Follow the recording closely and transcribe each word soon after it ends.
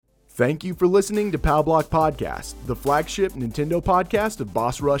Thank you for listening to Pal Block Podcast, the flagship Nintendo podcast of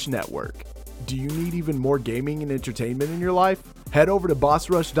Boss Rush Network. Do you need even more gaming and entertainment in your life? Head over to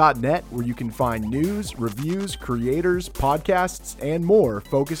bossrush.net where you can find news, reviews, creators, podcasts, and more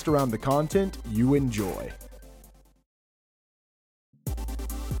focused around the content you enjoy.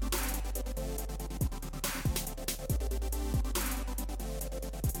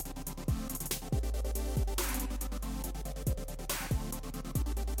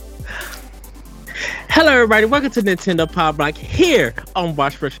 Hello everybody, welcome to Nintendo Pal Block here on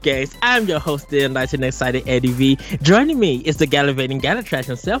Boss Rush Games. I'm your host, the enlightened and excited Eddie V. Joining me is the gallivanting Galatrash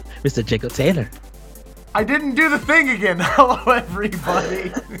himself, Mr. Jacob Taylor. I didn't do the thing again. Hello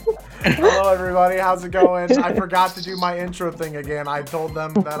everybody. Hello everybody, how's it going? I forgot to do my intro thing again. I told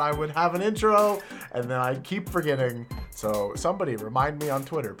them that I would have an intro, and then I keep forgetting. So somebody remind me on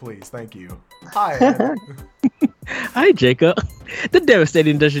Twitter, please. Thank you. Hi. Hi Jacob. The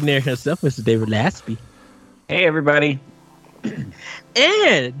devastating Dungeoneer himself, Mr. David Laspy. Hey everybody.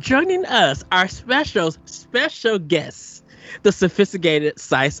 And joining us, our special guest, the sophisticated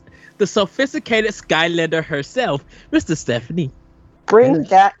Skylander herself, Mr. Stephanie. Bring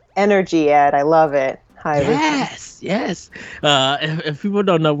that energy, Ed. I love it. Hi. Yes. If people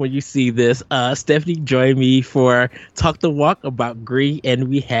don't know when you see this, Stephanie joined me for Talk the Walk about Gree, and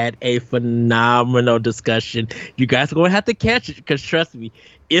we had a phenomenal discussion. You guys are going to have to catch it, because trust me,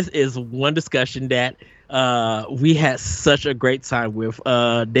 it is one discussion that we had such a great time with.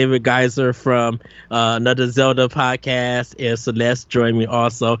 David Geyser from another Zelda podcast, and Celeste joined me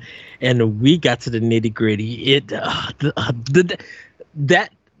also, and we got to the nitty gritty.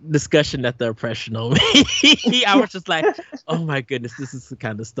 That discussion at the impression on me. I was just like, oh my goodness, this is the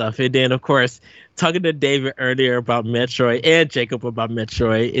kind of stuff. And then of course, talking to David earlier about Metroid and Jacob about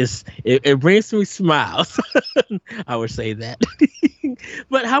Metroid, it brings me smiles. I would say that.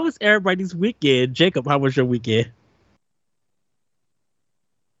 But how was everybody's weekend? Jacob, how was your weekend?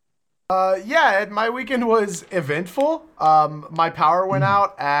 Yeah, my weekend was eventful. My power went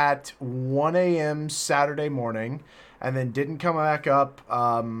out at 1 a.m. Saturday morning, and then didn't come back up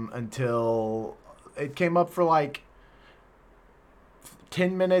until it came up for like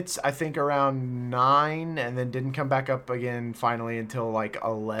 10 minutes, I think around 9, and then didn't come back up again finally until like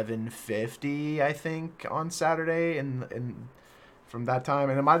 11:50, I think, on Saturday, and from that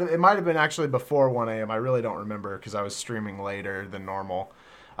time. And it might have been actually before 1 a.m. I really don't remember because I was streaming later than normal,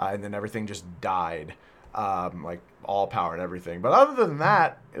 and then everything just died. Like all power and everything. But other than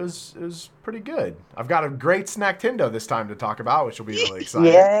that, it was pretty good. I've got a great Snacktendo this time to talk about, which will be really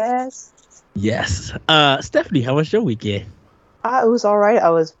exciting. Yes. Stephanie, how was your weekend? It was all right. I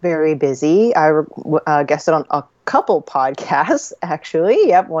was very busy. I guested on a couple podcasts, actually.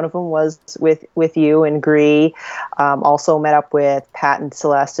 Yep, one of them was with you and Gree. Also met up with Pat and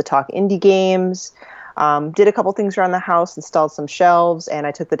Celeste to talk indie games. Did a couple things around the house, installed some shelves, and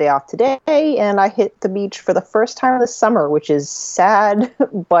I took the day off today, and I hit the beach for the first time this summer, which is sad,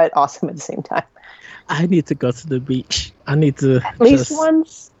 but awesome at the same time. I need to go to the beach. I need to... At least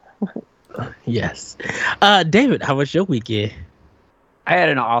once? Yes. David, how was your weekend? I had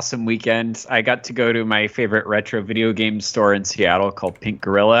an awesome weekend. I got to go to my favorite retro video game store in Seattle called Pink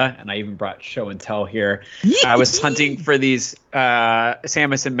Gorilla, and I even brought Show and Tell here. I was hunting for these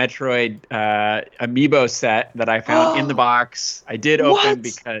Samus and Metroid amiibo set that I found in the box. I did open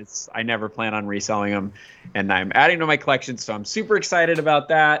because I never plan on reselling them, and I'm adding to my collection, so I'm super excited about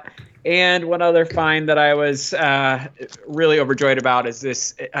that. And one other find that I was really overjoyed about is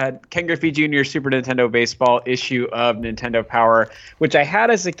this Ken Griffey Jr. Super Nintendo Baseball issue of Nintendo Power, which I had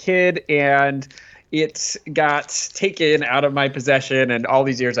as a kid, and it got taken out of my possession. And all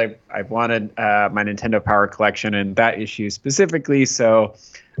these years I've wanted my Nintendo Power collection and that issue specifically. So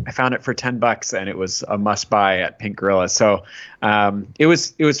I found it for $10, and it was a must buy at Pink Gorilla. So it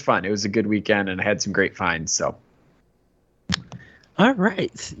was fun. It was a good weekend, and I had some great finds. So. All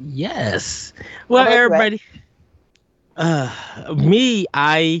right. Yes. Well, everybody.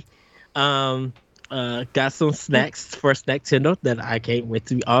 I got some snacks for Snacktendo that I can't wait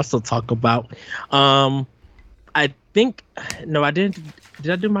to also talk about. I think I didn't.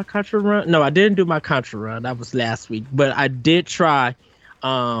 Did I do my Contra run? No, I didn't do my Contra run. That was last week. But I did try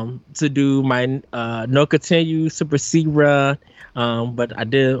to do my No Continue Super C run. But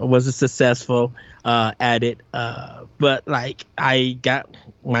I wasn't successful at it. But like I got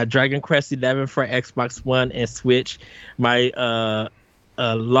my Dragon Quest 11 for Xbox One and Switch. My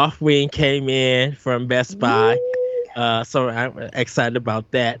Loftwing came in from Best Buy. So I'm excited about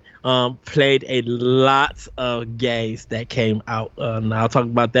that. Played a lot of games that came out. I'll talk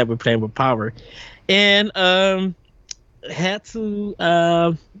about that with Playing with Power. And had to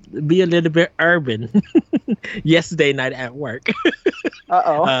be a little bit urban yesterday night at work.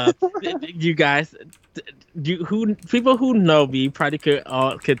 Uh-oh. You guys, people who know me probably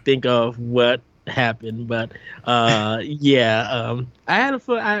could think of what happened, but I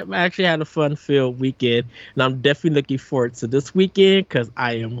actually had a fun filled weekend, and I'm definitely looking forward to this weekend because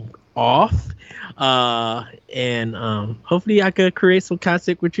I am off, and hopefully I could create some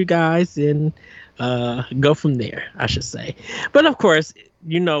content with you guys and go from there, I should say. But of course,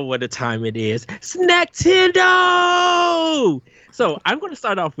 you know what the time it is. Snacktendo! So I'm going to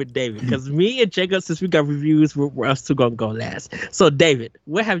start off with David because me and Jacob, since we got reviews, we're us two going to go last. So David,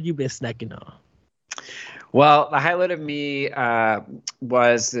 what have you been snacking on? Well, the highlight of me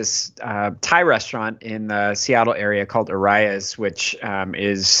was this Thai restaurant in the Seattle area called Araya's, which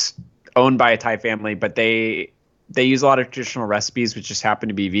is owned by a Thai family, but they use a lot of traditional recipes, which just happen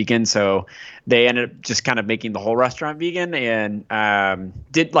to be vegan. So they ended up just kind of making the whole restaurant vegan, and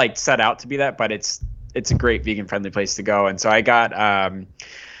did like set out to be that, but it's a great vegan friendly place to go. And so I got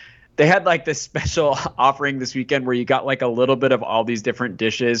they had like this special offering this weekend where you got like a little bit of all these different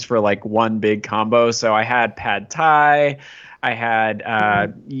dishes for like one big combo. So I had pad thai, I had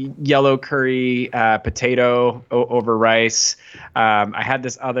yellow curry potato over rice. I had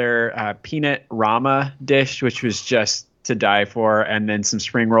this other peanut rama dish, which was just to die for, and then some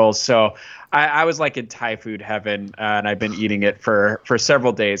spring rolls. So I was like in Thai food heaven, and I've been eating it for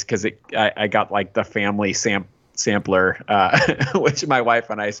several days because I got like the family sampler, which my wife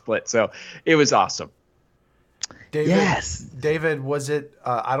and I split. So it was awesome. David, was it,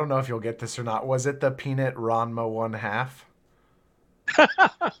 I don't know if you'll get this or not, was it the peanut ranma 1/2?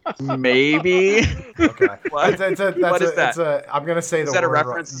 Maybe. Okay. What is that? I'm gonna say is that a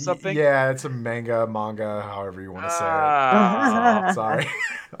reference to something? Yeah, it's a manga, however you want to say it. Sorry.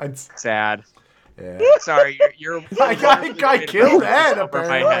 Sad. Yeah. Sorry, you're I killed Ed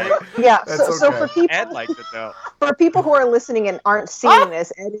apparently. Yeah. That's So for people, Ed liked it though. for people who are listening and aren't seeing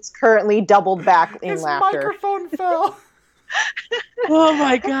this, Ed is currently doubled back in His laughter. microphone fell. Oh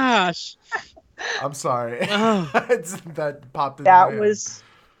my gosh. I'm sorry. Oh. That popped in my That head. was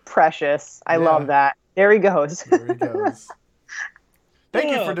precious. I Yeah. love that. There he goes. There he goes. Thank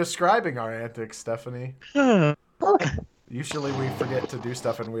you for describing our antics, Stephanie. Usually we forget to do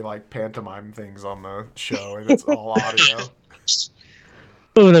stuff and we like pantomime things on the show and it's all audio.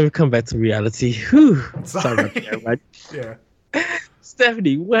 Oh, let me come back to reality. Whew. Sorry about Sorry. that, right? Yeah.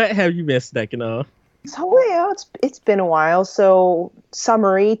 Stephanie, what have you been snacking on? So yeah, it's been a while. So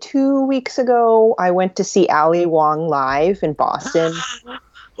summary: 2 weeks ago, I went to see Ali Wong live in Boston.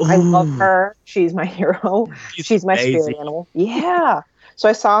 I love Ooh, her. She's my hero. She's my amazing. spirit animal. Yeah. So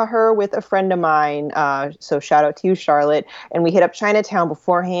I saw her with a friend of mine. So shout out to you, Charlotte. And we hit up Chinatown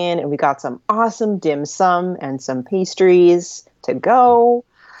beforehand, and we got some awesome dim sum and some pastries to go.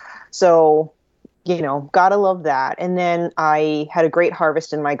 So, gotta love that. And then I had a great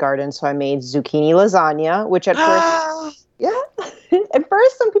harvest in my garden, so I made zucchini lasagna, which at first, at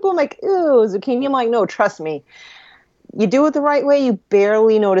first some people are like, "Ew, zucchini." I'm like, no, trust me. You do it the right way, you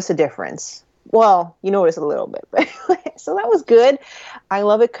barely notice a difference. Well, you notice a little bit, but so that was good. I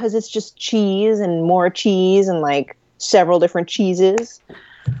love it because it's just cheese and more cheese and like several different cheeses.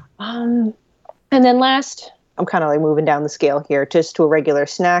 And then last, I'm kind of like moving down the scale here, just to a regular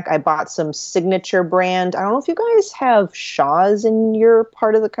snack. I bought some Signature brand. I don't know if you guys have Shaw's in your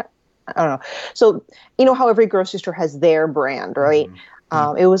part of the. I don't know. So you know how every grocery store has their brand, right?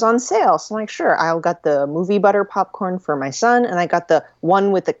 Mm-hmm. It was on sale, so I'm like, sure. I got the movie butter popcorn for my son, and I got the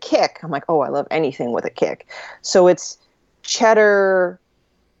one with a kick. I'm like, oh, I love anything with a kick. So it's cheddar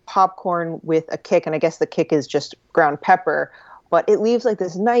popcorn with a kick, and I guess the kick is just ground pepper. But it leaves like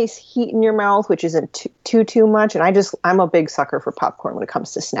this nice heat in your mouth, which isn't too much. And I'm a big sucker for popcorn when it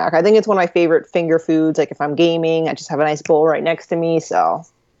comes to snack. I think it's one of my favorite finger foods. Like if I'm gaming, I just have a nice bowl right next to me. So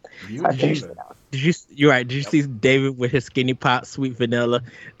I finished it out. You're right. Did you see David with his skinny pot sweet vanilla?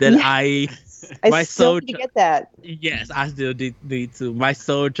 That I still need to get that. Yes, I still need to. My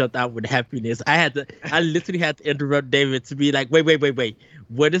soul jumped out with happiness. I literally had to interrupt David to be like, wait.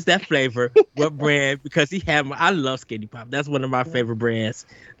 What is that flavor? What brand? Because I love Skinny Pop. That's one of my favorite brands.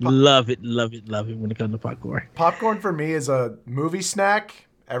 Love it when it comes to popcorn. Popcorn for me is a movie snack.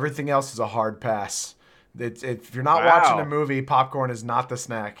 Everything else is a hard pass. If you're not watching a movie, popcorn is not the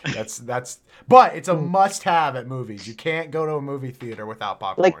snack. But it's a must-have at movies. You can't go to a movie theater without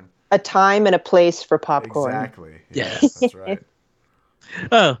popcorn. Like a time and a place for popcorn. Exactly. Yes. That's right.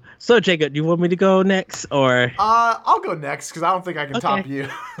 Oh, so Jacob, do you want me to go next or? I'll go next because I don't think I can top you.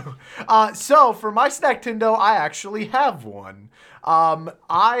 So for my Snacktendo, I actually have one.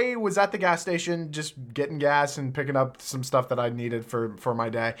 I was at the gas station just getting gas and picking up some stuff that I needed for my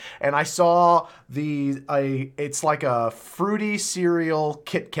day, and I saw it's like a fruity cereal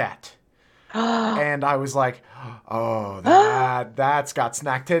Kit Kat. And I was like, oh, that's got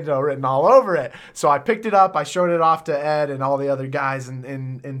Snacktendo written all over it. So I picked it up, I showed it off to Ed and all the other guys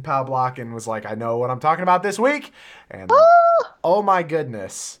in Pal Block and was like, I know what I'm talking about this week. And oh my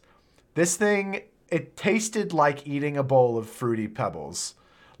goodness, this thing, it tasted like eating a bowl of Fruity Pebbles.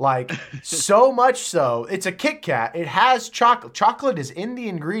 Like, so much so, it's a Kit Kat. It has chocolate. Chocolate is in the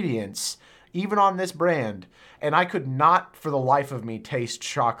ingredients, even on this brand. And I could not, for the life of me, taste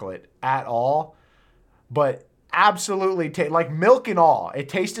chocolate at all. But absolutely, like milk and all. It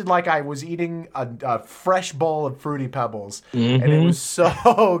tasted like I was eating a fresh bowl of Fruity Pebbles. Mm-hmm. And it was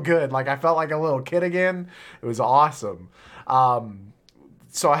so good. Like, I felt like a little kid again. It was awesome.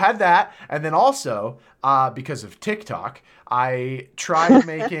 So I had that. And then also, because of TikTok, I tried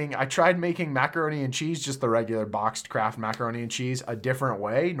making macaroni and cheese, just the regular boxed Kraft macaroni and cheese, a different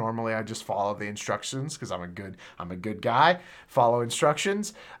way. Normally, I just follow the instructions because I'm a good guy. Follow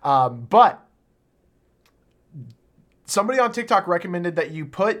instructions, but somebody on TikTok recommended that you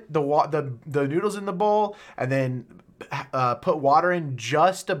put the noodles in the bowl and then put water in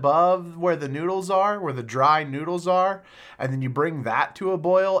just above where the noodles are, where the dry noodles are, and then you bring that to a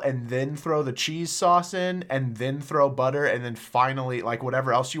boil and then throw the cheese sauce in and then throw butter and then finally like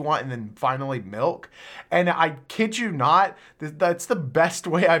whatever else you want and then finally milk. And I kid you not, that's the best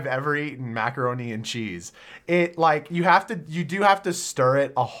way I've ever eaten macaroni and cheese. It like you do have to stir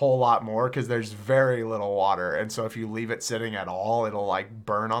it a whole lot more because there's very little water, and so if you leave it sitting at all, it'll like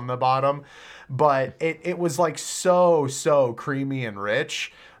burn on the bottom. But it was like so creamy and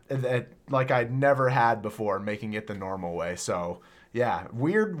rich that like I'd never had before, making it the normal way. So yeah,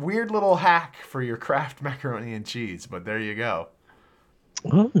 weird little hack for your Kraft macaroni and cheese, but there you go.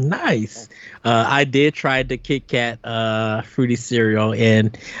 Oh, nice. I did try the Kit Kat fruity cereal,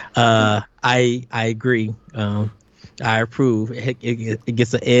 and I agree. I approve. It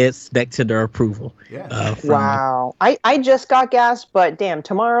gets an Ed Snacktendo approval. Yeah. Wow. I just got gas, but damn,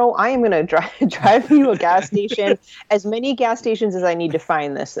 tomorrow I am going to drive you to a gas station, as many gas stations as I need to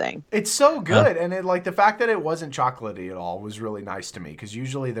find this thing. It's so good. And the fact that it wasn't chocolatey at all was really nice to me, because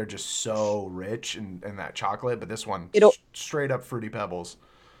usually they're just so rich in that chocolate, but this one, straight up Fruity Pebbles.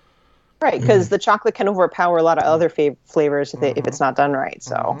 Right, because the chocolate can overpower a lot of other flavors if it's not done right.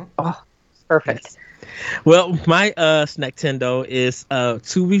 So, perfect. Yes. Well, my Snacktendo is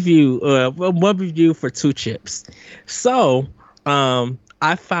one review for two chips. So,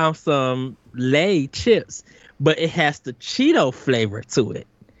 I found some Lay's chips, but it has the Cheeto flavor to it.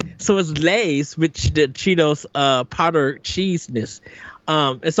 So it's Lay's with the Cheetos powdered cheesiness.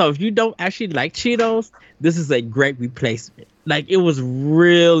 And so if you don't actually like Cheetos, this is a great replacement. Like, it was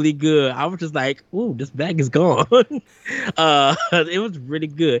really good. I was just like, ooh, this bag is gone. It was really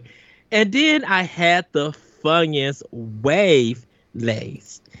good. And then I had the Funyuns Wave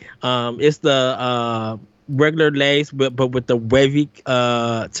Lay's. It's the regular Lay's, but with the wavy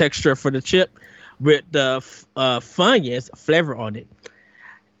texture for the chip, with the Funyuns flavor on it.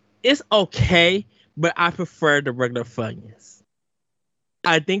 It's okay, but I prefer the regular Funyuns.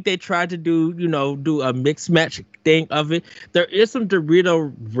 I think they tried to do a mix match thing of it. There is some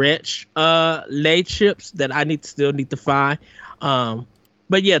Dorito Ranch Lay's chips that I still need to find.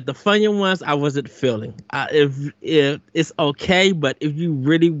 But yeah, the Funyun ones I wasn't feeling. If it's okay, but if you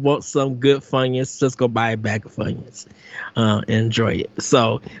really want some good Funyuns, just go buy a bag of Funyuns and enjoy it.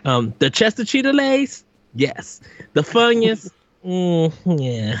 So the Chester Cheetah Lay's, yes. The Funyuns,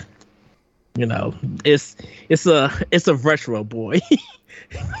 yeah. It's a retro boy.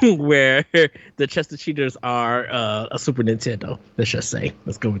 Where the Chester Cheetahs are a Super Nintendo. Let's just say.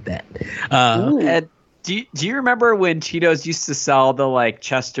 Let's go with that. Do you remember when Cheetos used to sell the like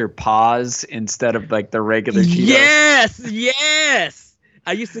Chester Paws instead of like the regular Cheetos? Yes.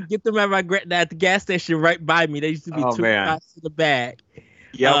 I used to get them at the gas station right by me. They used to be $2 in the bag.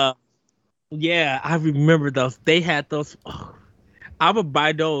 Yep. Yeah, I remember those. They had those. Oh, I would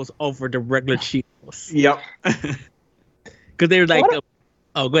buy those over the regular Cheetos. Yep. Because they were like,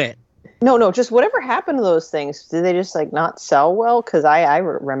 oh, go ahead. No, just whatever happened to those things? Did they just like not sell well? Because I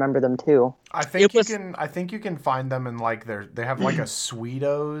remember them too. I think you can find them in like they have like a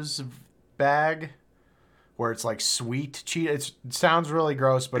Sweetos bag where it's like sweet Cheetos. It sounds really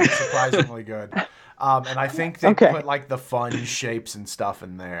gross, but it's surprisingly good. And I think they put like the fun shapes and stuff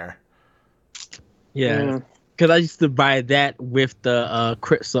in there. Yeah. because I used to buy that with the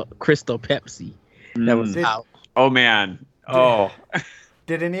Crystal Pepsi that was out. Oh man. Oh.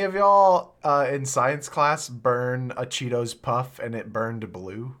 Did any of y'all in science class burn a Cheetos Puff and it burned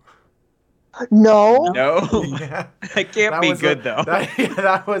blue? No. Yeah. That can't be good though.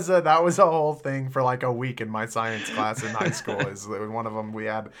 That was a whole thing for like a week in my science class in high school. Is one of them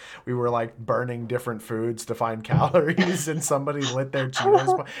we were like burning different foods to find calories, and somebody lit their Cheetos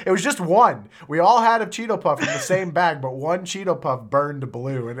Puff. It was just one. We all had a Cheeto Puff in the same bag, but one Cheeto Puff burned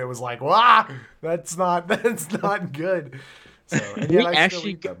blue, and it was like, wow, that's not good. So and yet I still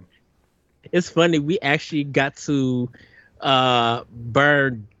eat them. It's funny. We actually got to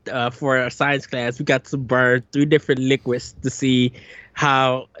burn. For our science class, we got to burn 3 different liquids to see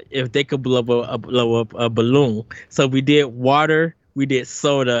if they could blow up a balloon. So we did water, we did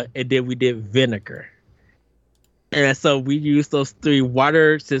soda, and then we did vinegar. And so we used those 3.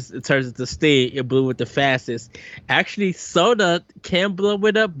 Water, since it turns into steam, it blew it the fastest. Actually, soda can blow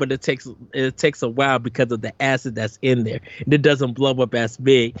it up, but it takes a while because of the acid that's in there. And it doesn't blow up as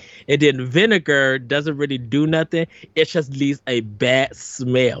big. And then vinegar doesn't really do nothing. It just leaves a bad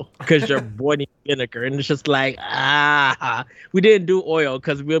smell because you're boiling vinegar. And it's just like, we didn't do oil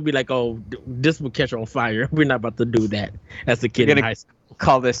because we'll be like, oh, this will catch on fire. We're not about to do that as a kid in high school.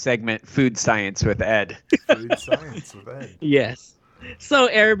 Call this segment Food Science with Ed. Food Science with Ed. Yes. So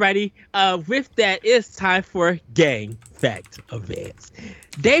everybody, with that, it's time for Game Fact Events.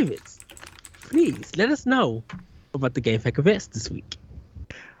 David, please let us know about the Game Fact Events this week.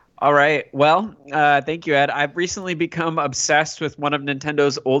 All right. Well, thank you, Ed. I've recently become obsessed with one of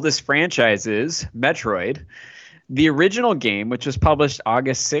Nintendo's oldest franchises, Metroid. The original game, which was published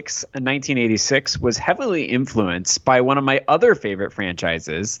August 6, 1986, was heavily influenced by one of my other favorite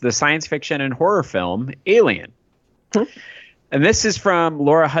franchises, the science fiction and horror film Alien. And this is from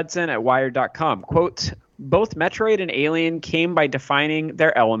Laura Hudson at Wired.com. Quote, both Metroid and Alien came by defining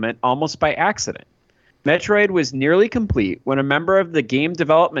their element almost by accident. Metroid was nearly complete when a member of the game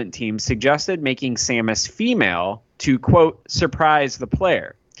development team suggested making Samus female to, quote, surprise the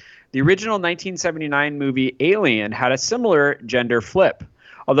player. The original 1979 movie Alien had a similar gender flip.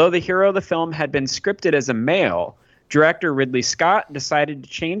 Although the hero of the film had been scripted as a male, director Ridley Scott decided to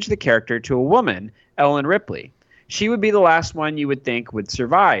change the character to a woman, Ellen Ripley. She would be the last one you would think would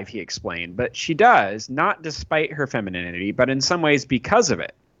survive, he explained, but she does, not despite her femininity, but in some ways because of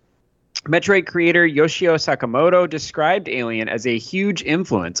it. Metroid creator Yoshio Sakamoto described Alien as a huge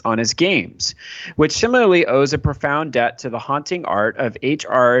influence on his games, which similarly owes a profound debt to the haunting art of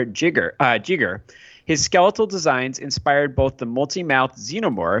H.R. Giger. His skeletal designs inspired both the multi-mouthed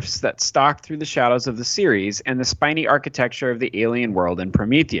xenomorphs that stalk through the shadows of the series and the spiny architecture of the alien world in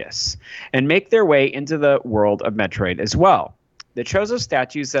Prometheus, and make their way into the world of Metroid as well. The Chozo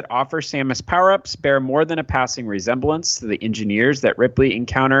statues that offer Samus power-ups bear more than a passing resemblance to the engineers that Ripley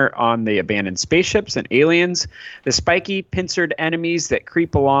encounter on the abandoned spaceships and Aliens. The spiky, pincered enemies that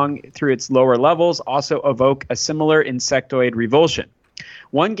creep along through its lower levels also evoke a similar insectoid revulsion.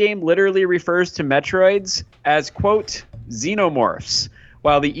 One game literally refers to Metroids as, quote, xenomorphs,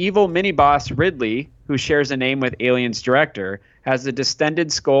 while the evil mini-boss Ridley, who shares a name with Alien's director, has a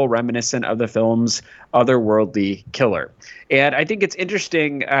distended skull reminiscent of the film's otherworldly killer. And I think it's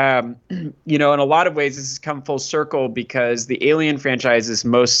interesting, in a lot of ways this has come full circle because the Alien franchise's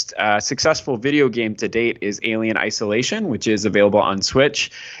most successful video game to date is Alien Isolation, which is available on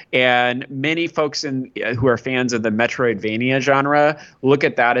Switch. And many folks who are fans of the Metroidvania genre look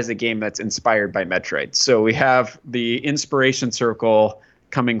at that as a game that's inspired by Metroid. So we have the inspiration circle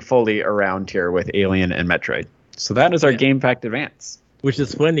coming fully around here with Alien and Metroid. So that is our Game Fact Advance. Which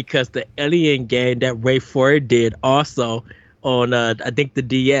is funny because the Alien game that Ray Ford did also on, I think the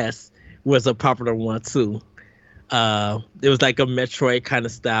DS was a popular one too. It was like a Metroid kind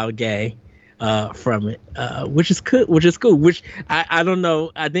of style game from it, which is cool. Which I don't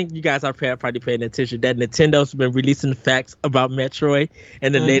know. I think you guys are probably paying attention that Nintendo's been releasing facts about Metroid,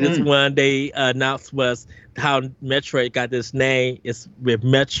 and the latest one they announced was how Metroid got this name. It's with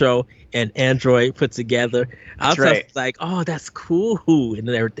Metro and Android put together. I was just like, oh, that's cool and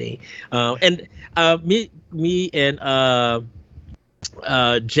everything. Me and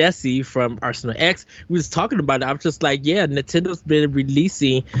Jesse from Arsenal X, we was talking about it. I was just like, yeah, Nintendo's been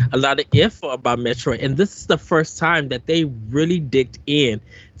releasing a lot of info about Metroid, and this is the first time that they really digged in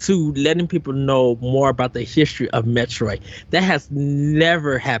to letting people know more about the history of Metroid. That has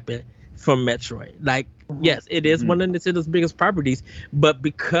never happened from Metroid. Like, yes, it is one of Nintendo's biggest properties, but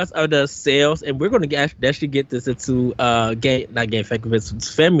because of the sales, and we're going to actually get this into Game Fact Events,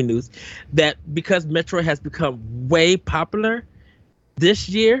 it's family news, that because Metroid has become way popular this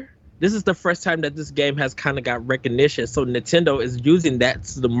year, this is the first time that this game has kind of got recognition. So Nintendo is using that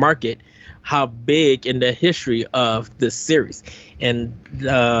to the market how big in the history of this series. And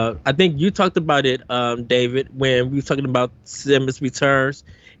I think you talked about it, David, when we were talking about Samus Returns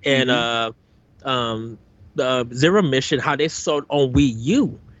and the Zero Mission, how they sold on Wii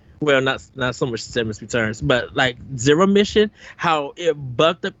U. Well, not so much Samus Returns, but like Zero Mission, how it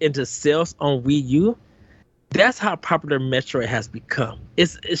bumped up into sales on Wii U. That's how popular Metroid has become.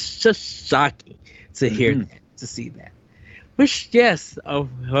 It's just shocking to hear that, to see that. Which, yes, well,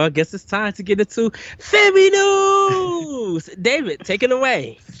 I guess it's time to get into Femi News. David, take it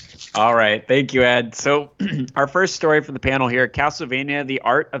away. All right. Thank you, Ed. So our first story for the panel here, Castlevania, the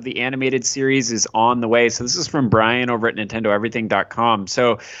art of the animated series is on the way. So this is from Brian over at NintendoEverything.com.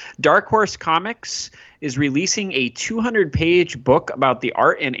 So Dark Horse Comics is releasing a 200-page book about the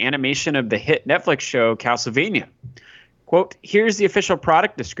art and animation of the hit Netflix show Castlevania. Quote, here's the official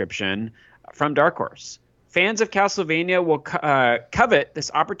product description from Dark Horse. Fans of Castlevania will covet this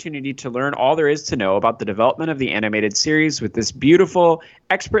opportunity to learn all there is to know about the development of the animated series with this beautiful,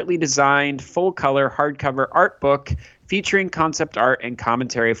 expertly designed, full-color hardcover art book featuring concept art and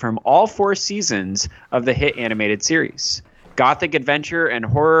commentary from all 4 seasons of the hit animated series. Gothic adventure and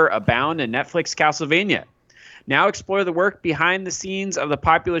horror abound in Netflix Castlevania. Now explore the work behind the scenes of the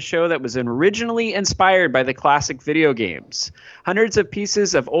popular show that was originally inspired by the classic video games. Hundreds of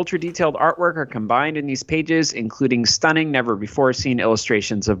pieces of ultra-detailed artwork are combined in these pages, including stunning, never-before-seen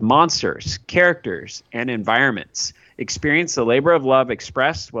illustrations of monsters, characters, and environments. Experience the labor of love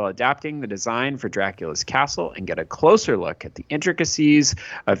expressed while adapting the design for Dracula's castle and get a closer look at the intricacies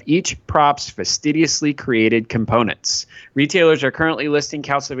of each prop's fastidiously created components. Retailers are currently listing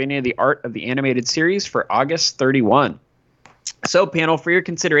Castlevania: The Art of the Animated Series for August 31. So, panel, for your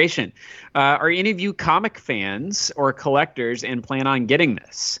consideration, are any of you comic fans or collectors and plan on getting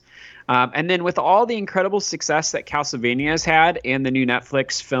this? And then with all the incredible success that Castlevania has had and the new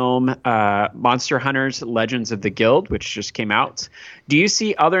Netflix film Monster Hunters Legends of the Guild, which just came out, do you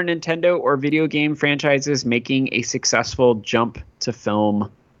see other Nintendo or video game franchises making a successful jump to film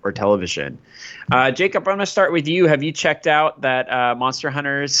or television? Jacob, I'm going to start with you. Have you checked out that Monster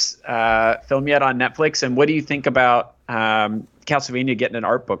Hunters film yet on Netflix? And what do you think about Castlevania getting an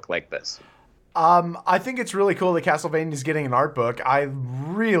art book like this? I think it's really cool that Castlevania's getting an art book. I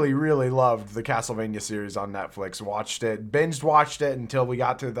really, really loved the Castlevania series on Netflix. Binged watched it until we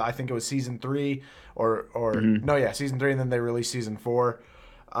got to I think it was season 3 season 3, and then they released season 4.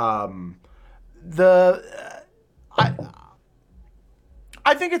 I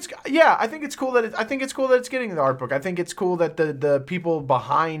think it's cool that it's getting the art book. I think it's cool that the people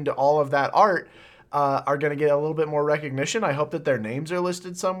behind all of that art are going to get a little bit more recognition. I hope that their names are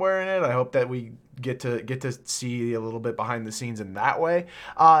listed somewhere in it. I hope that we get to see a little bit behind the scenes in that way.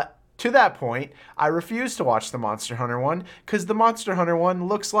 To that point, I refuse to watch the Monster Hunter one because the Monster Hunter one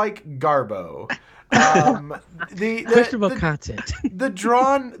looks like Garbo. Questionable content. The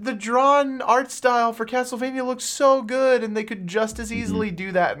drawn art style for Castlevania looks so good, and they could just as easily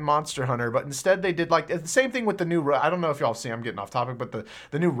do that in Monster Hunter. But instead, they did like the same thing with the new. I don't know if y'all see. I'm getting off topic, but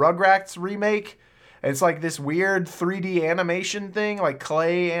the new Rugrats remake. It's like this weird 3D animation thing, like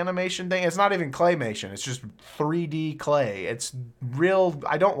clay animation thing. It's not even claymation. It's just 3D clay. It's real.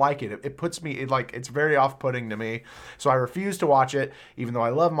 I don't like it. It puts me, it's very off-putting to me. So I refuse to watch it, even though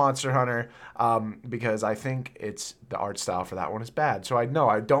I love Monster Hunter, because I think the art style for that one is bad. So I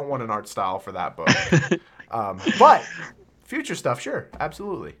don't want an art style for that book. But future stuff, sure,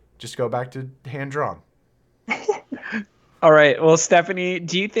 absolutely. Just go back to hand-drawn. All right. Well, Stephanie,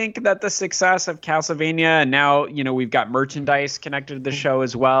 do you think that the success of Castlevania, and now, we've got merchandise connected to the show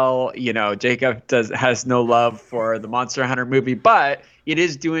as well. Jacob has no love for the Monster Hunter movie, but it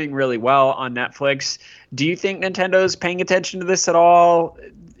is doing really well on Netflix. Do you think Nintendo's paying attention to this at all?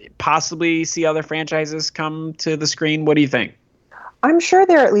 Possibly see other franchises come to the screen? What do you think? I'm sure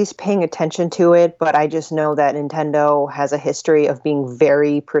they're at least paying attention to it, but I just know that Nintendo has a history of being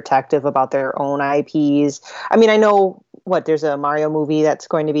very protective about their own IPs. I mean, I know there's a Mario movie that's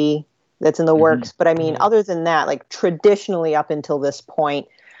in the works, but I mean, other than that, like traditionally up until this point,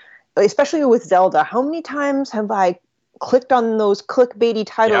 especially with Zelda, how many times have I clicked on those clickbaity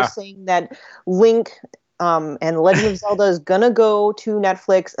titles saying that Link and Legend of Zelda is gonna go to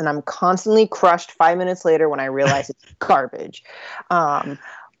Netflix, and I'm constantly crushed 5 minutes later when I realize it's garbage. But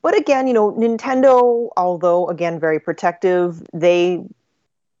again, Nintendo, although again very protective, they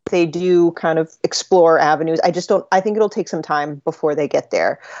they do kind of explore avenues. I think it'll take some time before they get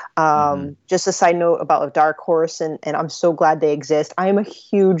there. Just a side note about Dark Horse, and I'm so glad they exist. I am a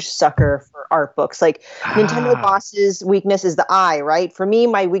huge sucker for art books. Like Nintendo Boss's weakness is the eye, right? For me,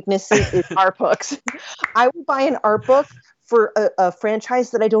 my weakness is art books. I will buy an art book for a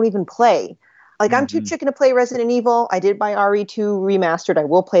franchise that I don't even play. Like, I'm too chicken to play Resident Evil. I did buy RE2 Remastered. I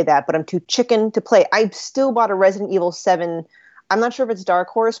will play that, but I'm too chicken to play. I still bought a Resident Evil 7. I'm not sure if it's Dark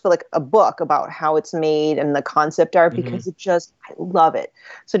Horse, but like a book about how it's made and the concept art, because I love it.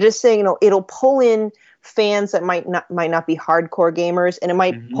 So just saying, it'll pull in fans that might not be hardcore gamers, and it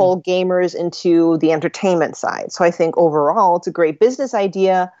might pull gamers into the entertainment side. So I think overall it's a great business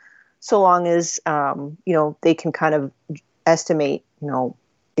idea, so long as, they can kind of estimate,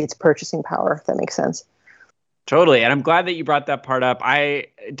 its purchasing power, if that makes sense. Totally. And I'm glad that you brought that part up.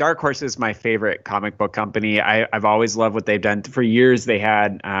 Dark Horse is my favorite comic book company. I've always loved what they've done. For years, they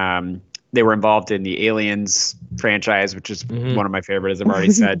were involved in the Aliens franchise, which is one of my favorite, as I've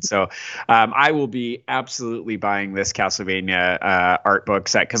already said. So I will be absolutely buying this Castlevania art book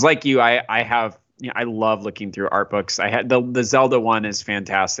set. Because like you, I love looking through art books. I had the Zelda one is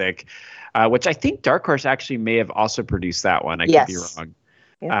fantastic, which I think Dark Horse actually may have also produced that one. I could be wrong.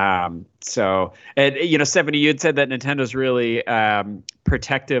 Yeah. Stephanie, you had said that Nintendo's really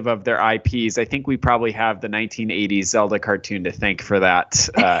protective of their IPs. I think we probably have the 1980s Zelda cartoon to thank for that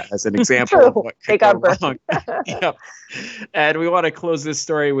as an example of what could go wrong. Yep. And we want to close this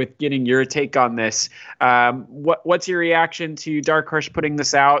story with getting your take on this. What's your reaction to Dark Horse putting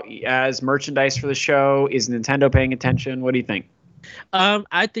this out as merchandise for the show? Is Nintendo paying attention? What do you think?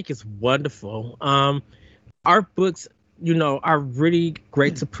 I think it's wonderful. Art books, are really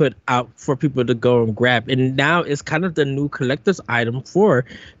great to put out for people to go and grab. And now it's kind of the new collector's item for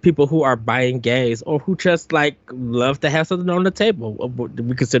people who are buying games or who just love to have something on the table.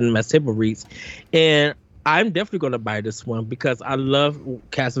 We consider them as table reads. And I'm definitely going to buy this one because I love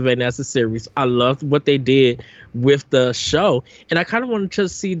Castlevania as a series. I love what they did with the show. And I kind of want to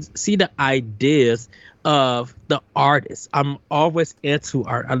just see the ideas of the artists. I'm always into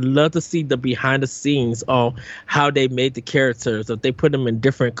art. I love to see the behind the scenes on how they made the characters, if they put them in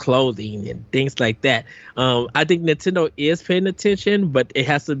different clothing and things like that. I think Nintendo is paying attention, but it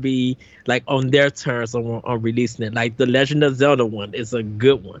has to be on their terms on releasing it. Like the Legend of Zelda one is a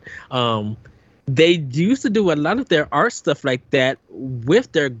good one. They used to do a lot of their art stuff like that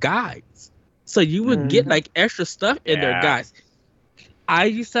with their guides. So you would get extra stuff in their guides. I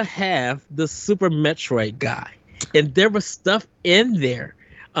used to have the Super Metroid guy, and there was stuff in there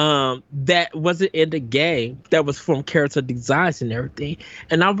that wasn't in the game that was from character designs and everything.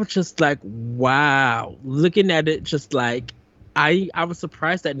 And I was just like, wow, looking at it, just like I was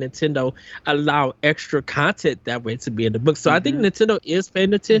surprised that Nintendo allowed extra content that way to be in the book. So I think Nintendo is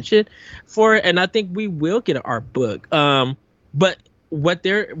paying attention for it, and I think we will get an art book. But what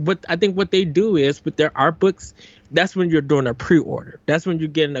they do is with their art books, that's when you're doing a pre-order. That's when you're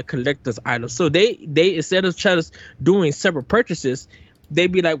getting a collector's item. So they instead of just doing separate purchases, they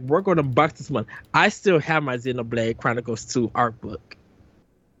be like, we're going to box this one. I still have my Xenoblade Chronicles 2 art book,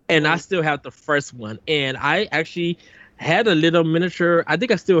 and I still have the first one. And I actually had a little miniature. I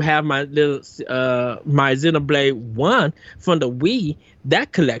think I still have my little my Xenoblade 1 from the Wii,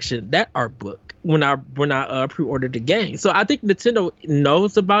 that collection, that art book, when I pre-ordered the game. So I think Nintendo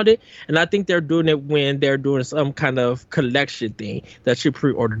knows about it, and I think they're doing it when they're doing some kind of collection thing that you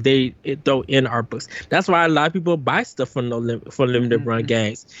pre-order. They throw in art books. That's why a lot of people buy stuff for limited run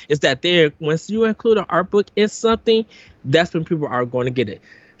games. Is that once you include an art book in something, that's when people are going to get it.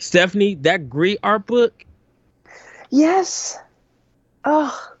 Stephanie, that Gree art book. Yes.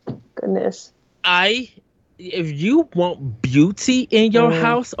 Oh goodness. If you want beauty in your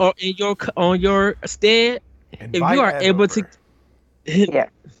house or in on your stand, if you are able to, yeah.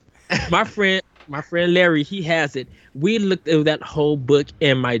 my friend Larry, he has it. We looked at that whole book,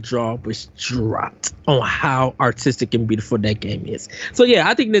 and my jaw was dropped on how artistic and beautiful that game is. So yeah,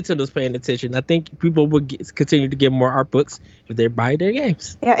 I think Nintendo's paying attention. I think people will continue to get more art books if they buy their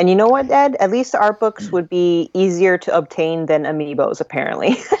games. Yeah, and you know what, Ed? At least the art books would be easier to obtain than amiibos,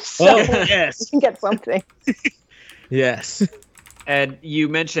 apparently. So yes, you can get something. Yes. And you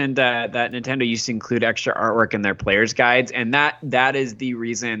mentioned that Nintendo used to include extra artwork in their players' guides, and that is the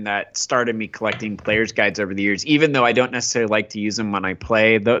reason that started me collecting players' guides over the years. Even though I don't necessarily like to use them when I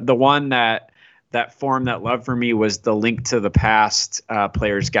play, the one that formed that love for me was the Link to the Past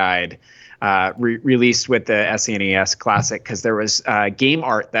players' guide, released with the SNES Classic, because there was game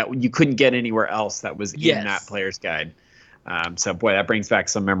art that you couldn't get anywhere else that was in that players' guide. So, boy, that brings back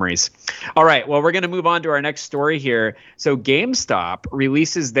some memories. All right. Well, we're going to move on to our next story here. So GameStop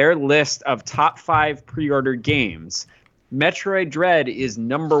releases their list of top 5 pre-ordered games. Metroid Dread is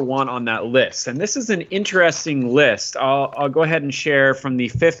number 1 on that list. And this is an interesting list. I'll go ahead and share from the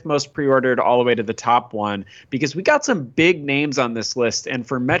 5th most pre-ordered all the way to the top one, because we got some big names on this list. And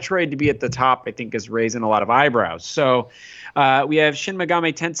for Metroid to be at the top, I think is raising a lot of eyebrows. So we have Shin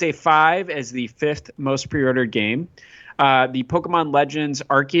Megami Tensei 5 as the 5th most pre-ordered game. The Pokemon Legends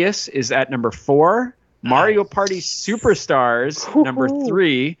Arceus is at number 4. Mario Party Superstars, number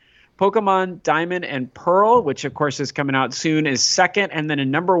 3. Pokemon Diamond and Pearl, which of course is coming out soon, is 2nd. And then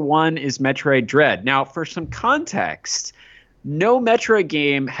in number 1 is Metroid Dread. Now, for some context, no Metroid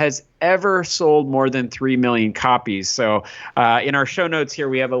game has ever sold more than 3 million copies. So in our show notes here,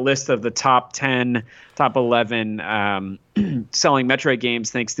 we have a list of the top 10, top 11 selling Metroid games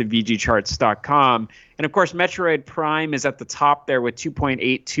thanks to VGCharts.com. And of course, Metroid Prime is at the top there with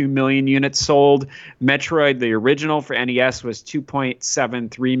 2.82 million units sold. Metroid, the original for NES, was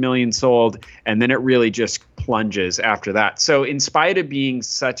 2.73 million sold. And then it really just plunges after that. So in spite of being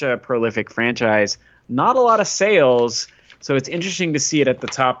such a prolific franchise, not a lot of sales. So it's interesting to see it at the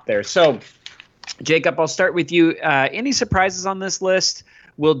top there. So, Jacob, I'll start with you. Any surprises on this list?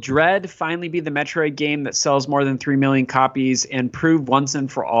 Will Dread finally be the Metroid game that sells more than 3 million copies and prove once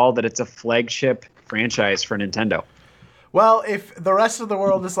and for all that it's a flagship franchise for Nintendo? Well, if the rest of the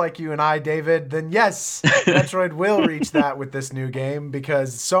world is like you and I, David, then yes, Metroid will reach that with this new game,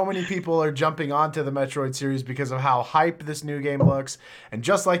 because so many people are jumping onto the Metroid series because of how hype this new game looks. And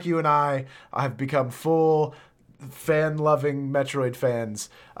just like you and I have become full fan-loving Metroid fans,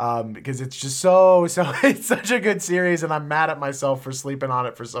 because it's just so it's such a good series, and I'm mad at myself for sleeping on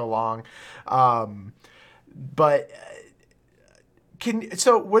it for so long. But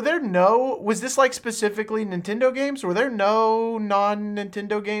was this like specifically Nintendo games? Were there no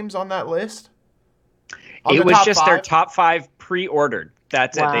non-Nintendo games on that list? It was just their top 5 pre-ordered.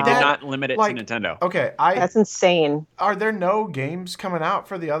 That's it. They did not limit it to Nintendo. Okay, that's insane. Are there no games coming out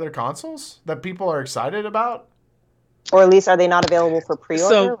for the other consoles that people are excited about? Or at least, are they not available for pre-order?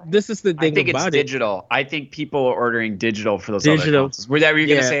 So this is the thing I think about it's digital. I think people are ordering digital for those other consoles. Were you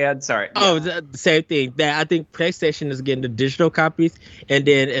going to say, Ed? Sorry. Oh, the same thing. That I think PlayStation is getting the digital copies, and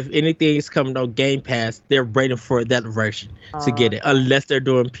then if anything is coming on Game Pass, they're waiting for that version to get it, unless they're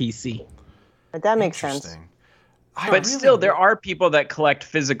doing PC. But that makes sense. But still, there are people that collect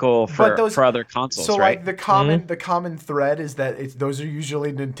physical for other consoles, so right? Like the common thread is that those are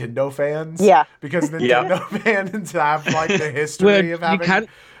usually Nintendo fans. Yeah. Because Nintendo fans have like the history of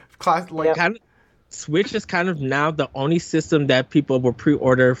having Switch is kind of now the only system that people will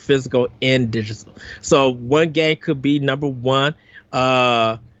pre-order physical and digital. So one game could be number 1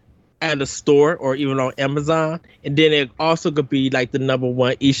 at a store or even on Amazon, and then it also could be like the number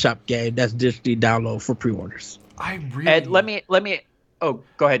 1 eShop game that's digitally downloaded for pre-orders. Ed, let me. Oh,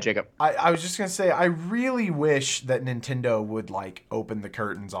 go ahead, Jacob. I was just gonna say, I really wish that Nintendo would like open the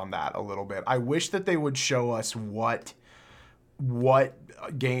curtains on that a little bit. I wish that they would show us what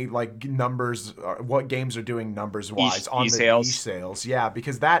game like numbers, what games are doing numbers wise on the e-sales. Yeah,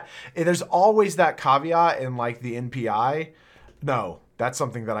 because there's always that caveat in like the NPI. No. That's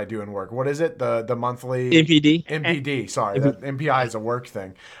something that I do in work. What is it? The monthly NPD. Sorry, that MPI is a work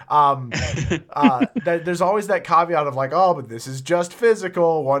thing. There's always that caveat of like, oh, but this is just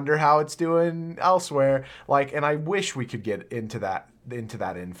physical. Wonder how it's doing elsewhere. Like, and I wish we could get into that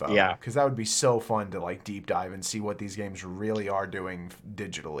info. Yeah, because that would be so fun to like deep dive and see what these games really are doing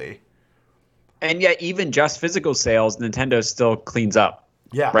digitally. And yet, even just physical sales, Nintendo still cleans up.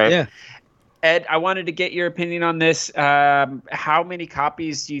 Yeah. Right. Yeah. Ed, I wanted to get your opinion on this. How many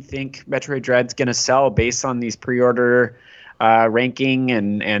copies do you think Metroid Dread's going to sell based on these pre-order ranking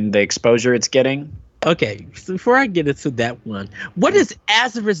and the exposure it's getting? Okay, so before I get into that one, what is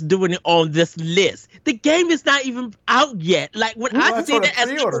Azarus doing on this list? The game is not even out yet. Like when I see that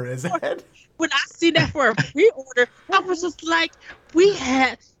pre-order is, Ed. When I see that for a pre-order, I was just like,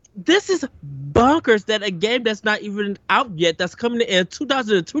 this is bonkers that a game that's not even out yet, that's coming in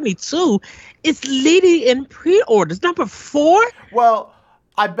 2022, is leading in pre-orders. Number 4? Well,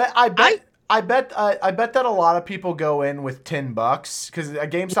 I bet that a lot of people go in with $10 because at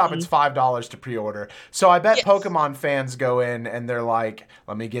GameStop it's $5 to pre-order. So I bet Pokemon fans go in and they're like,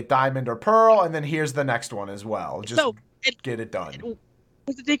 "Let me get Diamond or Pearl, and then here's the next one as well. Just get it done."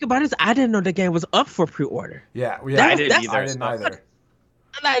 What the thing about it is, I didn't know the game was up for pre-order. Yeah, I didn't either.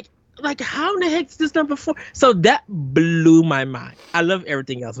 Like how in the heck is this number 4? So that blew my mind. I love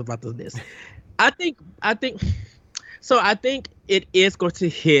everything else about the list. I think it is going to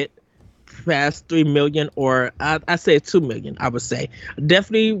hit past 3 million, or I say 2 million, I would say.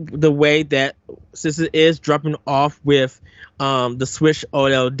 Definitely the way that, since it is dropping off with the Switch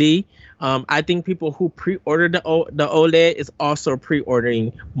OLED, I think people who pre-ordered the OLED is also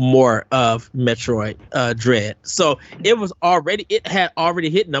pre-ordering more of Metroid Dread. So it had already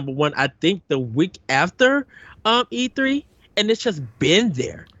hit number one, I think, the week after E3, and it's just been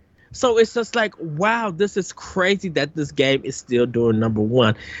there. So it's just like, wow, this is crazy that this game is still doing number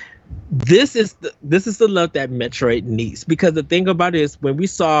one. This is the love that Metroid needs, because the thing about it is, when we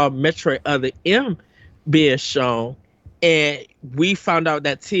saw Metroid Other M being shown, and we found out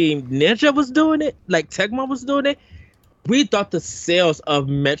that Team Ninja was doing it, like Tecmo was doing it, we thought the sales of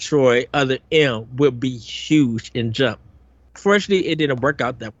Metroid Other M would be huge and jump. Fortunately, it didn't work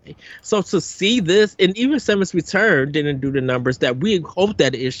out that way. So to see this, and even Samus Return didn't do the numbers that we hoped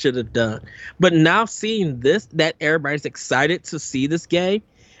that it should have done. But now seeing this, that everybody's excited to see this game,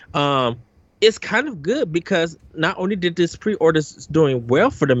 it's kind of good, because not only did this pre-orders doing well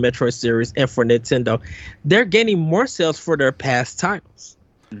for the Metroid series and for Nintendo, they're gaining more sales for their past titles.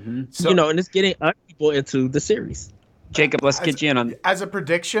 Mm-hmm. So, and it's getting other people into the series. Jacob, let's get you in on. As a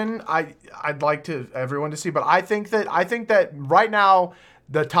prediction, I'd like everyone to see, but I think that right now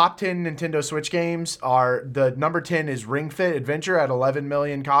the top 10 Nintendo Switch games are, the number 10 is Ring Fit Adventure at 11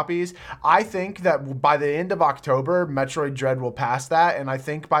 million copies. I think that by the end of October, Metroid Dread will pass that, and I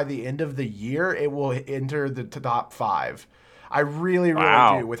think by the end of the year, it will enter the top 5. I really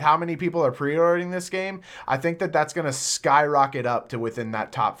do. With how many people are pre-ordering this game, I think that that's going to skyrocket up to within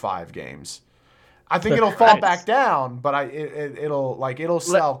that top 5 games. I think it'll fall back down, but it'll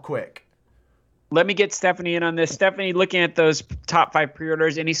sell quick. Let me get Stephanie in on this. Stephanie, looking at those top 5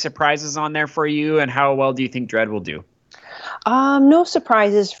 pre-orders, any surprises on there for you, and how well do you think Dread will do? No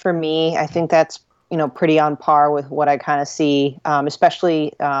surprises for me. I think that's pretty on par with what I kind of see.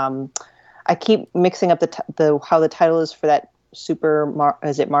 Especially, I keep mixing up the how the title is for that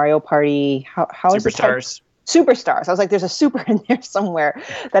is it Mario Party? How is it? Superstars. Superstars. I was like, there's a super in there somewhere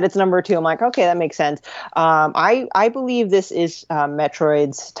that it's number 2. I'm like, okay, that makes sense. I believe this is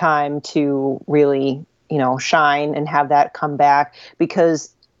Metroid's time to really, shine and have that come back,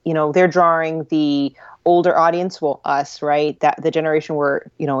 because, they're drawing the older audience, well, us, right? That the generation where,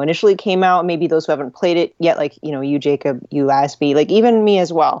 initially came out, maybe those who haven't played it yet, like, you, Jacob, you, Lasby, like even me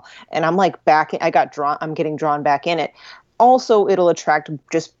as well. And I'm like I'm getting drawn back in it. Also, it'll attract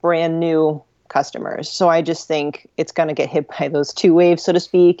just brand new customers. So I just think it's going to get hit by those 2 waves, so to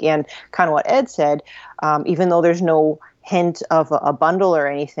speak. And kind of what Ed said, even though there's no hint of a bundle or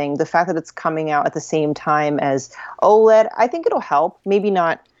anything, the fact that it's coming out at the same time as OLED, I think it'll help. Maybe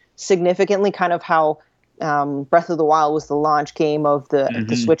not significantly, kind of how Breath of the Wild was the launch game of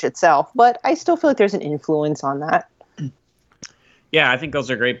the Switch itself, but I still feel like there's an influence on that. Yeah, I think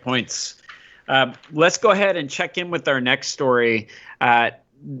those are great points. Let's go ahead and check in with our next story.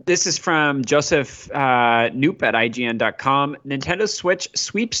 This is from Joseph Knoop at IGN.com. Nintendo Switch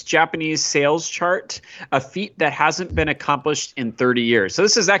sweeps Japanese sales chart, a feat that hasn't been accomplished in 30 years. So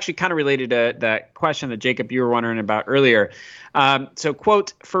this is actually kind of related to that question that, Jacob, you were wondering about earlier. So,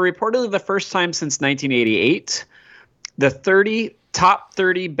 quote, for reportedly the first time since 1988, the top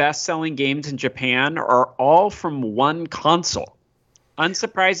 30 best-selling games in Japan are all from one console.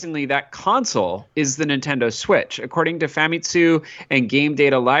 Unsurprisingly, that console is the Nintendo Switch, according to Famitsu and Game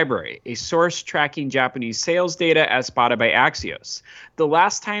Data Library, a source tracking Japanese sales data as spotted by Axios. The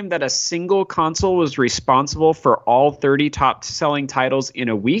last time that a single console was responsible for all 30 top-selling titles in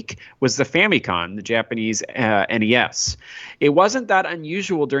a week was the Famicom, the Japanese NES. It wasn't that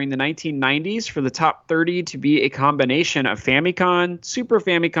unusual during the 1990s for the top 30 to be a combination of Famicom, Super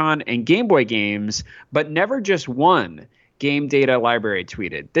Famicom, and Game Boy games, but never just one. Game Data Library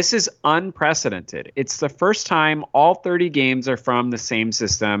tweeted, "This is unprecedented. It's the first time all 30 games are from the same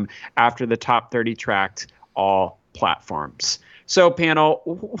system after the top 30 tracked all platforms." So, panel,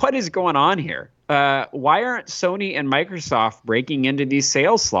 what is going on here? Why aren't Sony and Microsoft breaking into these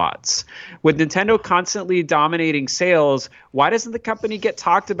sales slots? With Nintendo constantly dominating sales, why doesn't the company get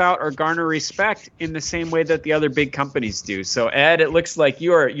talked about or garner respect in the same way that the other big companies do? So, Ed, it looks like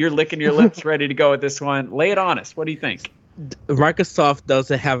you're licking your lips ready to go with this one. Lay it on us. What do you think? Microsoft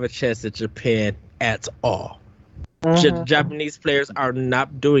doesn't have a chance at Japan at all. Japanese players are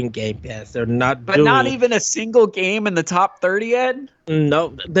not doing Game Pass. They're not But not even a single game in the top 30, Ed?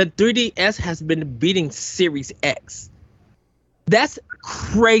 No, the 3DS has been beating Series X. That's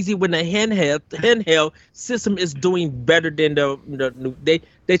crazy when the handheld system is doing better than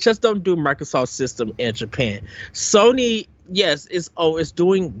they just don't do Microsoft system in Japan. Sony yes, it's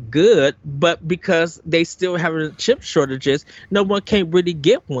doing good, but because they still having chip shortages, no one can really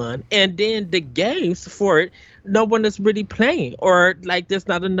get one. And then the games for it, no one is really playing, or like there's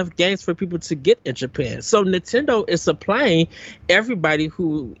not enough games for people to get in Japan. So Nintendo is supplying everybody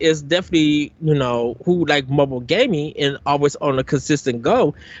who is definitely, who like mobile gaming and always on a consistent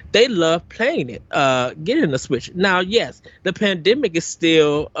go. They love playing it, getting the Switch. Now, yes, the pandemic is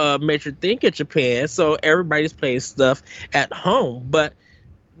still a major thing in Japan, so everybody's playing stuff at home, but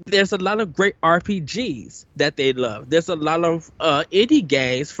there's a lot of great RPGs that they love. There's a lot of indie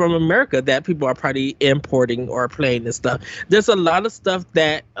games from America that people are probably importing or playing and stuff. There's a lot of stuff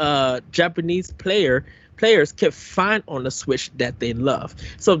that Japanese players can find on the Switch that they love.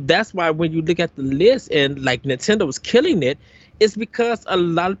 So that's why when you look at the list and like Nintendo's killing it, it's because a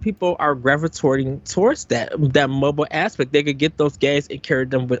lot of people are gravitating towards that mobile aspect. They could get those games and carry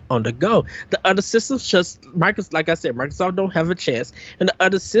them on the go. The other systems like I said, Microsoft don't have a chance, and the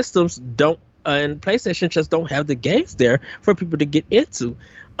other systems don't, and PlayStation just don't have the games there for people to get into.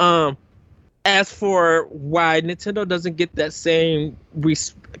 As for why Nintendo doesn't get that same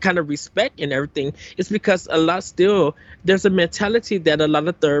kind of respect and everything, it's because there's a mentality that a lot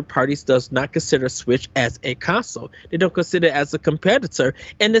of third parties does not consider Switch as a console. They don't consider it as a competitor,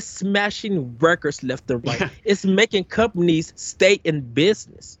 and it's smashing records left and right. It's making companies stay in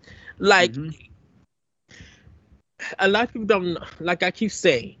business. Like, a lot of people don't, like I keep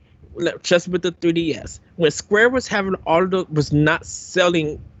saying, just with the 3DS, when Square was having was not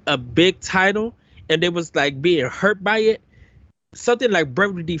selling a big title and they was like being hurt by it, something like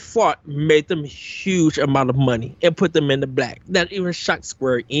Bravely Default made them a huge amount of money and put them in the black. That even shocked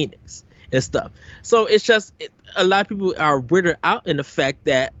Square Enix and stuff. So it's just a lot of people are weirded out in the fact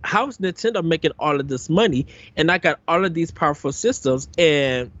that how is Nintendo making all of this money and I got all of these powerful systems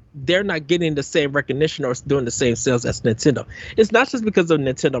and they're not getting the same recognition or doing the same sales as Nintendo. It's not just because of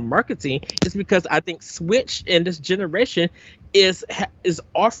Nintendo marketing. It's because I think Switch in this generation is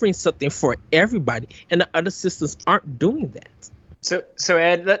offering something for everybody, and the other systems aren't doing that. So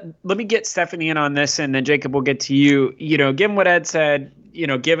Ed, let me get Stephanie in on this, and then Jacob will get to you. Given what Ed said,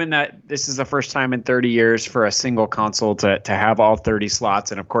 given that this is the first time in 30 years for a single console to have all 30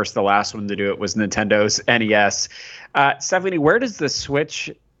 slots, and of course the last one to do it was Nintendo's NES. Stephanie, where does the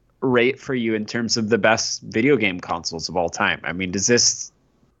Switch rate for you in terms of the best video game consoles of all time? I mean, does this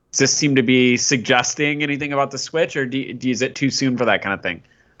seem to be suggesting anything about the Switch, or is it too soon for that kind of thing?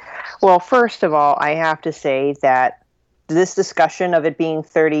 Well, first of all, I have to say that this discussion of it being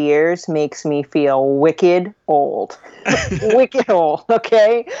 30 years makes me feel wicked old. Wicked old,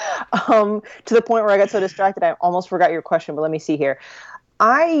 okay? To the point where I got so distracted I almost forgot your question, but let me see here.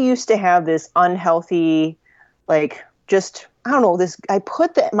 I used to have this unhealthy, I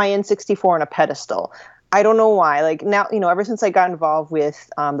put my N64 on a pedestal. I don't know why. Like now, ever since I got involved with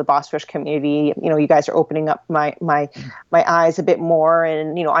the Boss Rush community, you guys are opening up my eyes a bit more.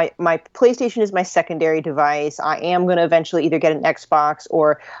 And, my PlayStation is my secondary device. I am going to eventually either get an Xbox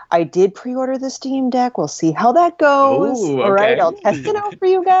or I did pre-order the Steam Deck. We'll see how that goes. Ooh, okay. All right. I'll test it out for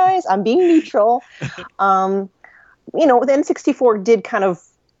you guys. I'm being neutral. The N64 did kind of,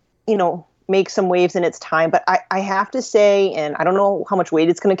 make some waves in its time, but I have to say, and I don't know how much weight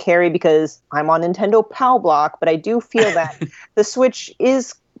it's going to carry because I'm on Nintendo PAL Block, but I do feel that the Switch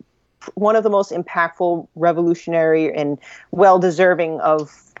is one of the most impactful, revolutionary, and well-deserving of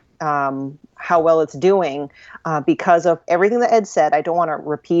how well it's doing because of everything that Ed said. I don't want to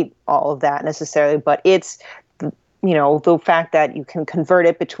repeat all of that necessarily, but it's the fact that you can convert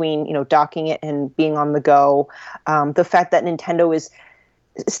it between, docking it and being on the go, the fact that Nintendo is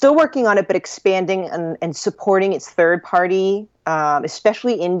still working on it, but expanding and supporting its third party,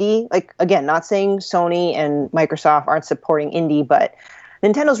 especially indie. Like, again, not saying Sony and Microsoft aren't supporting indie, but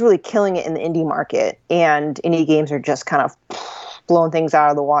Nintendo's really killing it in the indie market, and indie games are just kind of blowing things out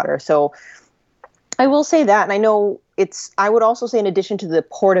of the water. So I will say that, and I know I would also say in addition to the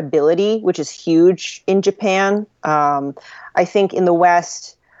portability, which is huge in Japan, I think in the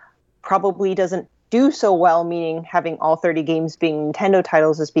West probably doesn't do so well, meaning having all 30 games being Nintendo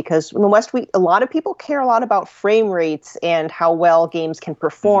titles, is because in the West, a lot of people care a lot about frame rates and how well games can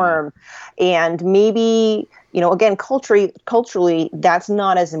perform. And maybe, again, culturally, that's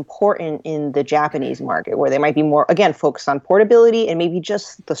not as important in the Japanese market, where they might be more, again, focused on portability and maybe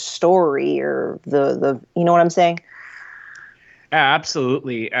just the story or the you know what I'm saying? Yeah,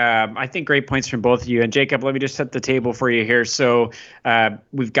 absolutely. I think great points from both of you. And Jacob, let me just set the table for you here. So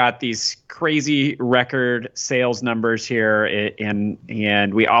we've got these crazy record sales numbers here,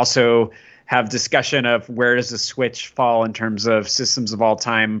 and we also have discussion of where does the Switch fall in terms of systems of all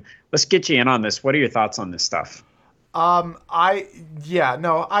time. Let's get you in on this. What are your thoughts on this stuff? I'll go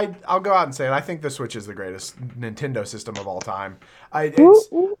out and say it. I think the Switch is the greatest Nintendo system of all time.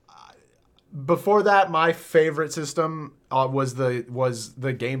 Before that, my favorite system was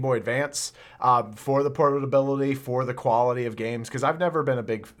the Game Boy Advance, for the portability, for the quality of games. Because I've never been a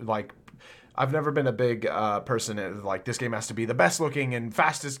big person like this game has to be the best looking and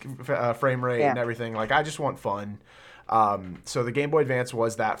fastest frame rate and everything. Like I just want fun. So the Game Boy Advance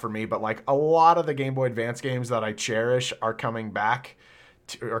was that for me, but like a lot of the Game Boy Advance games that I cherish are coming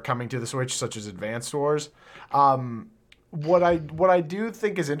to the Switch, such as Advance Wars. What I do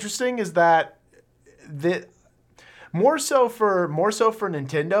think is interesting is that more so for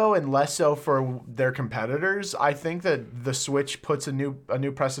Nintendo and less so for their competitors. I think that the Switch puts a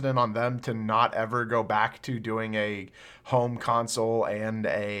new precedent on them to not ever go back to doing a home console and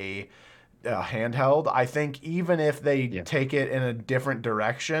a handheld. I think even if they take it in a different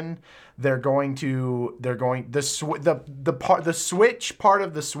direction, the Switch part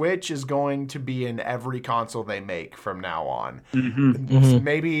of the Switch is going to be in every console they make from now on.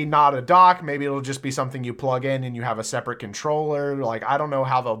 Maybe not a dock, maybe it'll just be something you plug in and you have a separate controller. Like I don't know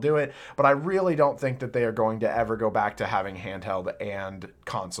how they'll do it, but I really don't think that they are going to ever go back to having handheld and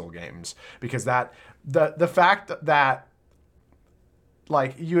console games, because that the fact that,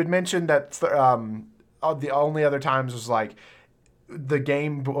 like you had mentioned that the only other times was like the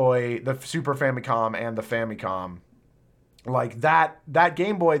Game Boy, the Super Famicom, and the Famicom. Like that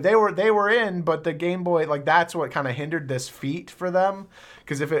Game Boy, they were in, but the Game Boy, like that's what kind of hindered this feat for them.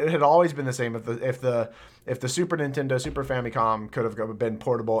 Because if it had always been the same, if the Super Nintendo, Super Famicom could have been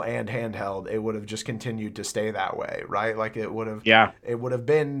portable and handheld, it would have just continued to stay that way, right? Like it would have. Yeah. It wouldn't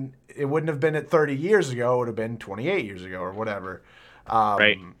have been at 30 years ago. It would have been 28 years ago or whatever.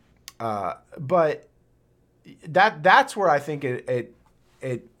 Right. But that's where I think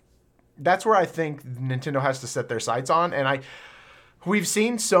that's where I think Nintendo has to set their sights on. And we've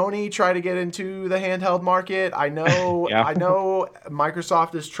seen Sony try to get into the handheld market. I know I know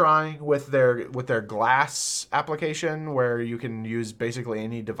Microsoft is trying with their Glass application, where you can use basically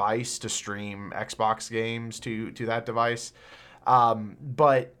any device to stream Xbox games to that device.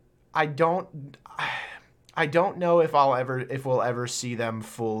 But I don't know if we'll ever see them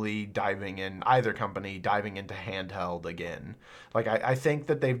fully diving into handheld again. Like I think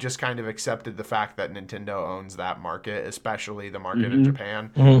that they've just kind of accepted the fact that Nintendo owns that market, especially the market in Japan,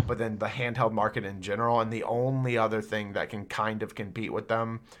 but then the handheld market in general. And the only other thing that can kind of compete with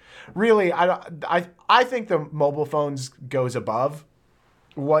them, really, I think the mobile phones goes above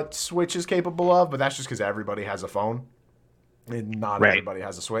what Switch is capable of, but that's just because everybody has a phone and not everybody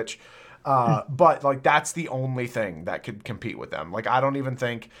has a Switch. But like that's the only thing that could compete with them. Like I don't even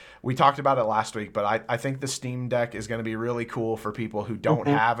think, we talked about it last week, but I think the Steam Deck is going to be really cool for people who don't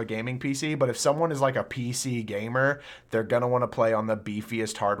have a gaming PC. But if someone is like a PC gamer, they're going to want to play on the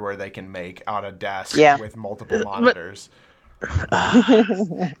beefiest hardware they can make on a desk with multiple monitors.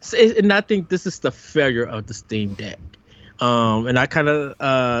 And I think this is the failure of the Steam Deck. And I kind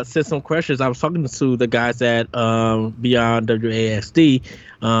of said some questions. I was talking to the guys at Beyond WASD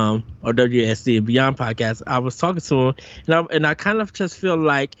or WASD and Beyond podcast. I was talking to them, and I kind of just feel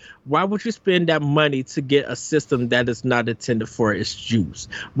like, why would you spend that money to get a system that is not intended for its use?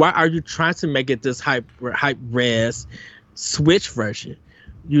 Why are you trying to make it this hype res Switch version?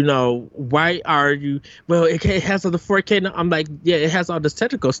 You know, why are you, well, it has all the 4K. I'm like, yeah, it has all this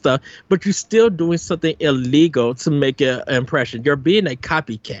technical stuff, but you're still doing something illegal to make an impression. You're being a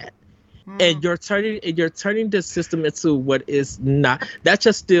copycat. And you're turning the system into what is not. That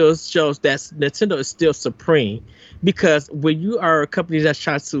just still shows that Nintendo is still supreme, because when you are a company that's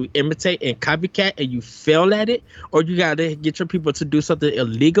trying to imitate and copycat and you fail at it, or you gotta get your people to do something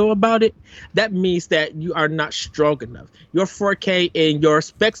illegal about it, that means that you are not strong enough. Your 4K and your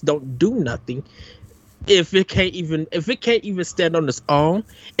specs don't do nothing if it can't even stand on its own,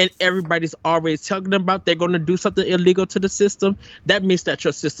 and everybody's always telling them about they're going to do something illegal to the system. That means that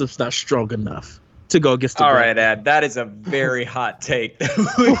your system's not strong enough to go against the all right, Ed, that is a very hot take.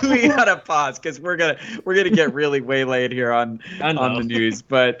 we gotta pause because we're gonna get really waylaid here on the news,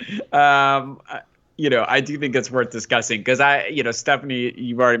 but I do think it's worth discussing, because Stephanie,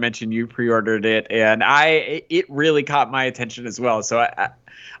 you've already mentioned you pre-ordered it, and it really caught my attention as well. So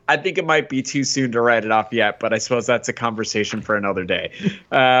I think it might be too soon to write it off yet, but I suppose that's a conversation for another day.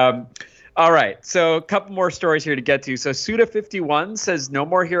 All right, so a couple more stories here to get to. So Suda51 says No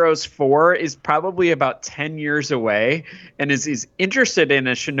More Heroes 4 is probably about 10 years away and is interested in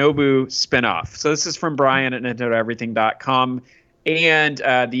a Shinobu spinoff. So this is from Brian at NintendoEverything.com. And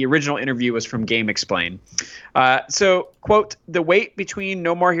the original interview was from Game Explain. So, quote, "The wait between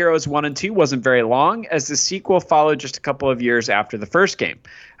No More Heroes 1 and 2 wasn't very long, as the sequel followed just a couple of years after the first game.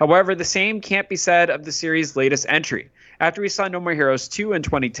 However, the same can't be said of the series' latest entry. After we saw No More Heroes 2 in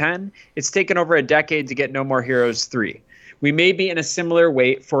 2010, it's taken over a decade to get No More Heroes 3. We may be in a similar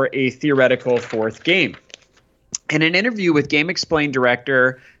wait for a theoretical fourth game." In an interview with Game Explain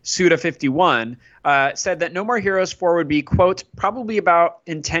director Suda51, said that No More Heroes 4 would be, quote, "probably about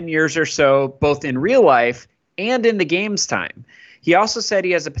in 10 years or so, both in real life and in the game's time." He also said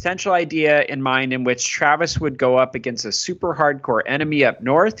he has a potential idea in mind in which Travis would go up against a super hardcore enemy up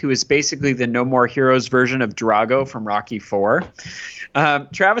north who is basically the No More Heroes version of Drago from Rocky IV.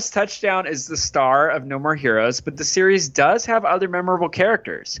 Travis Touchdown is the star of No More Heroes, but the series does have other memorable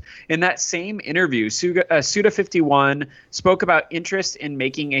characters. In that same interview, Suda51 spoke about interest in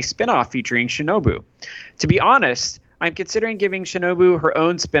making a spin-off featuring Shinobu. "To be honest, I'm considering giving Shinobu her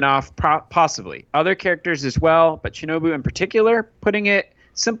own spin-off, possibly. Other characters as well, but Shinobu in particular. Putting it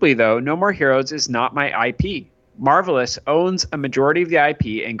simply, though, No More Heroes is not my IP. Marvelous owns a majority of the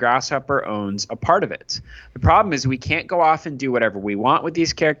IP, and Grasshopper owns a part of it. The problem is we can't go off and do whatever we want with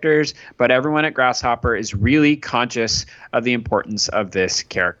these characters, but everyone at Grasshopper is really conscious of the importance of this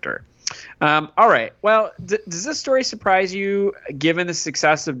character." All right. Well, does this story surprise you, given the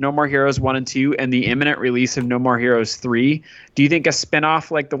success of No More Heroes 1 and 2 and the imminent release of No More Heroes 3? Do you think a spinoff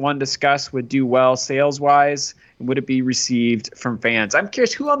like the one discussed would do well sales-wise? And would it be received from fans? I'm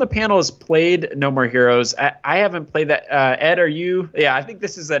curious, who on the panel has played No More Heroes? I haven't played that. Ed, are you? Yeah, I think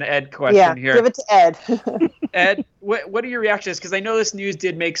this is an Ed question here. Yeah, give it to Ed. Ed, what are your reactions? Because I know this news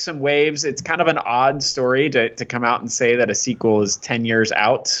did make some waves. It's kind of an odd story to come out and say that a sequel is 10 years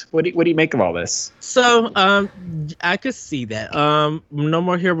out. What do you make of all this? So I could see that. No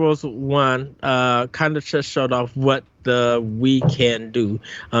More Heroes 1 kind of just showed off what the Wii can do.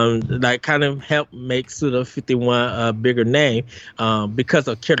 That kind of helped make Suda51 a bigger name because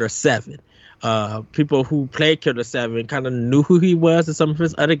of Killer 7. People who played Killer 7 kind of knew who he was in some of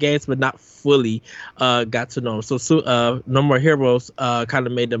his other games, but not fully got to know him. So No More Heroes kind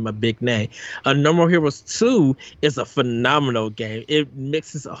of made him a big name. No More Heroes 2 is a phenomenal game. It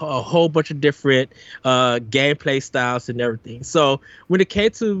mixes a whole bunch of different gameplay styles and everything. So when it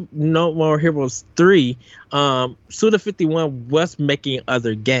came to No More Heroes 3, Suda51 was making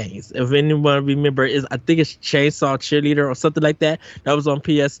other games. If anyone remember, I think it's Chainsaw Cheerleader or something like that. That was on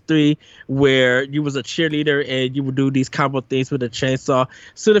PS3, where you was a cheerleader and you would do these combo things with a chainsaw.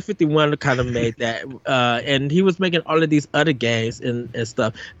 Suda51 kind of made that, and he was making all of these other games and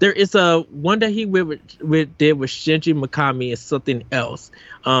stuff. There is a one that he did with Shinji Mikami is something else.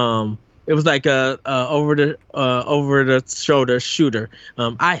 It was like a over the shoulder shooter.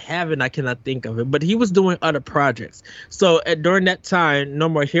 I cannot think of it, but he was doing other projects. So during that time, No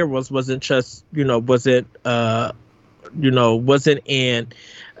More Heroes wasn't in,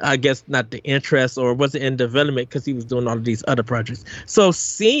 I guess, not the interest, or wasn't in development because he was doing all of these other projects. So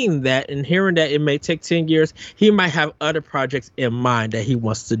seeing that and hearing that it may take 10 years, he might have other projects in mind that he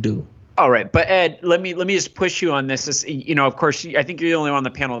wants to do. All right, but Ed, let me just push you on this. Of course, I think you're the only one on the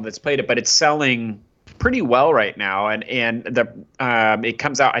panel that's played it, but it's selling pretty well right now, and it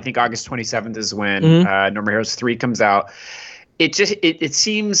comes out. I think August 27th is when No More Heroes 3 comes out. It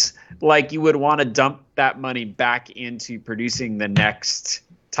seems like you would want to dump that money back into producing the next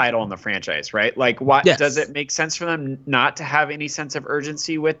title in the franchise, right? Like, what does it make sense for them not to have any sense of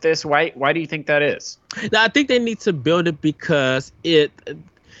urgency with this? Why do you think that is? I think they need to build it because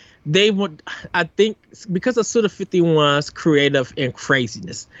I think because of Suda51's creative and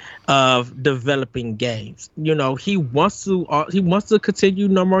craziness of developing games, he wants to continue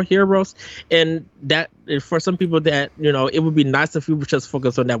No More Heroes, and that for some people that it would be nice if we would just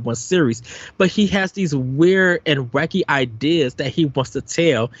focus on that one series. But he has these weird and wacky ideas that he wants to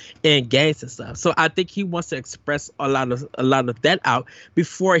tell in games and stuff. So I think he wants to express a lot of that out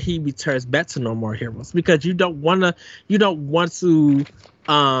before he returns back to No More Heroes, because you don't want to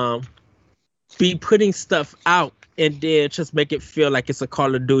be putting stuff out and then just make it feel like it's a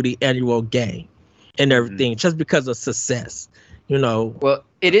Call of Duty annual game and everything just because of success, Well,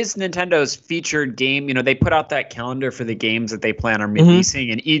 it is Nintendo's featured game. They put out that calendar for the games that they plan on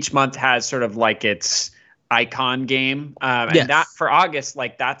releasing, and each month has sort of like its icon game. And that for August,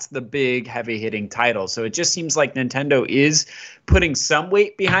 like, that's the big heavy hitting title. So it just seems like Nintendo is putting some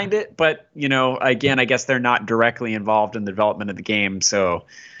weight behind it, but again, I guess they're not directly involved in the development of the game. So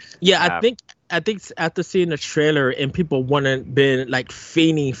yeah, after seeing the trailer and people been like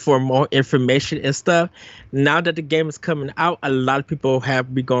fiending for more information and stuff, now that the game is coming out, a lot of people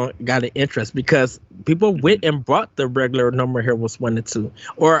have got an interest because people went and bought the regular No More Heroes 1 and 2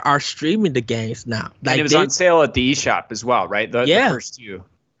 or are streaming the games now. Like, and it was on sale at the eShop as well, right? The first two.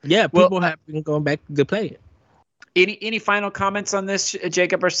 Yeah, people have been going back to play it. Any final comments on this,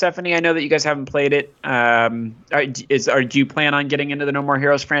 Jacob or Stephanie? I know that you guys haven't played it. Do you plan on getting into the No More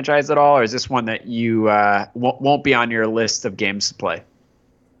Heroes franchise at all, or is this one that you won't be on your list of games to play?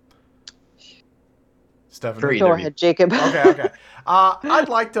 Stephanie, go ahead, Jacob. Okay. I'd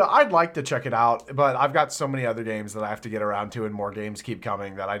like to check it out, but I've got so many other games that I have to get around to, and more games keep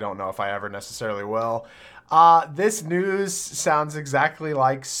coming that I don't know if I ever necessarily will. This news sounds exactly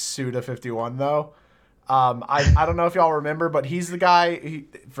like Suda51, though. I don't know if y'all remember, but he's the guy,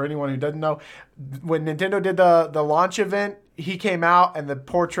 for anyone who doesn't know, when Nintendo did the launch event, he came out and the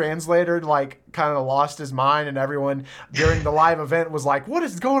poor translator kind of lost his mind, and everyone during the live event was like, what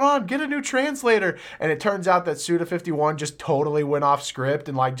is going on? Get a new translator. And it turns out that Suda51 just totally went off script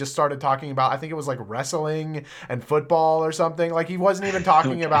and just started talking about, I think it was wrestling and football or something. He wasn't even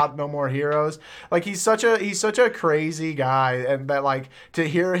talking about No More Heroes. He's such a crazy guy, and that to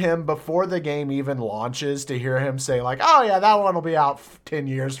hear him before the game even launches, to hear him say oh yeah, that one will be out 10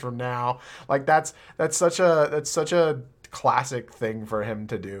 years from now. That's such a classic thing for him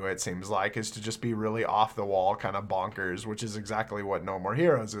to do, it seems like, is to just be really off the wall, kind of bonkers, which is exactly what No More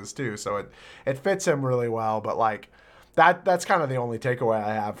Heroes is too. So it fits him really well. But that's kind of the only takeaway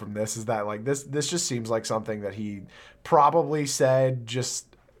I have from this, is that this just seems like something that he probably said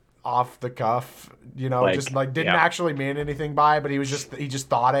just off the cuff, didn't actually mean anything by it, but he just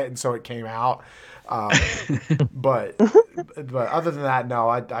thought it, and so it came out. But other than that, no,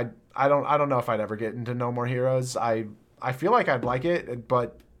 I don't know if I'd ever get into No More Heroes. I feel like I'd like it,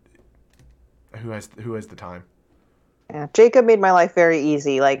 but who has the time? Yeah, Jacob made my life very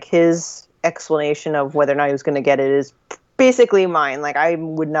easy. His explanation of whether or not he was going to get it is basically mine. I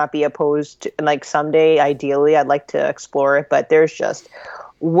would not be opposed to, someday, ideally, I'd like to explore it, but there's just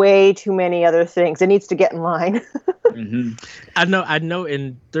way too many other things. It needs to get in line. Mm-hmm. I know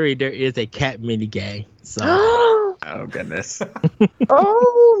in 3 there is a cat mini game. So oh goodness.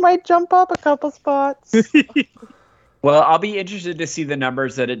 Might jump up a couple spots. Well, I'll be interested to see the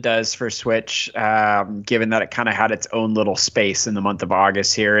numbers that it does for Switch, given that it kind of had its own little space in the month of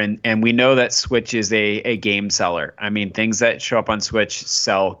August here. And we know that Switch is a game seller. I mean, things that show up on Switch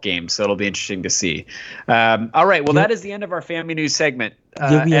sell games, so it'll be interesting to see. All right, well, that is the end of our Family News segment.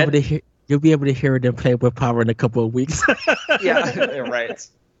 You'll be able to hear them play with Power in a couple of weeks. Yeah, right.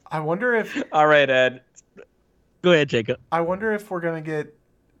 I wonder if... All right, Ed. Go ahead, Jacob. I wonder if we're going to get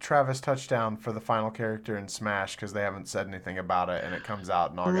Travis Touchdown for the final character in Smash, because they haven't said anything about it, and it comes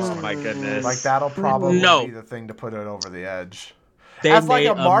out in August. Oh my goodness! That'll probably be the thing to put it over the edge. They As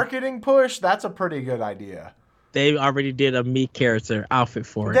a marketing push, that's a pretty good idea. They already did a Mii character outfit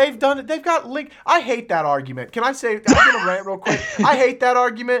for it. They've done it. They've got Link. I hate that argument. Can I say? I'm gonna rant real quick. I hate that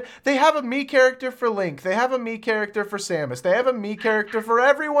argument. They have a Mii character for Link. They have a Mii character for Samus. They have a Mii character for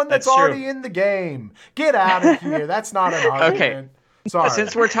everyone that's already in the game. Get out of here. That's not an argument. Okay. Sorry.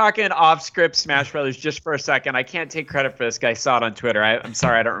 Since we're talking off-script Smash Brothers just for a second, I can't take credit for this. I saw it on Twitter. I'm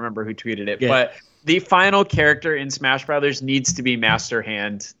sorry, I don't remember who tweeted it. Yeah. But the final character in Smash Brothers needs to be Master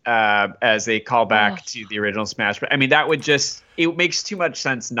Hand as a callback to the original Smash Brothers. I mean, that would it makes too much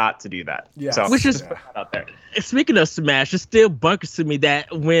sense not to do that. Yeah. So, which is put that out there. Speaking of Smash, it still bunkers to me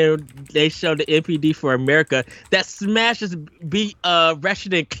that when they show the NPD for America, that Smash is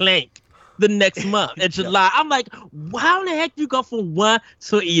Ratchet and Clank the next month in July. I'm like, how in the heck you go from 1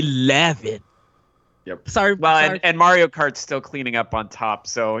 to 11? Yep. Sorry. And Mario Kart's still cleaning up on top,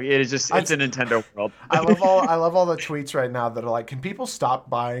 so it is it's a Nintendo world. I love all the tweets right now that are like, can people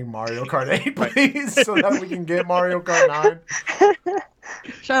stop buying Mario Kart 8, please, so that we can get Mario Kart 9?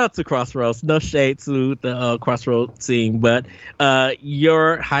 Shout out to Crossroads. No shade to the Crossroads scene, but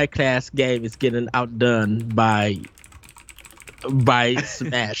your high class game is getting outdone by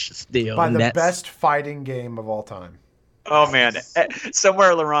Smash still. By the best fighting game of all time. Oh man,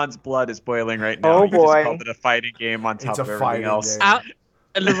 somewhere Laurent's blood is boiling right now. Oh he boy, just called it a fighting game on top of everything else.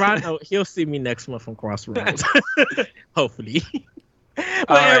 Laurent, he'll see me next month from Crossroads. Hopefully.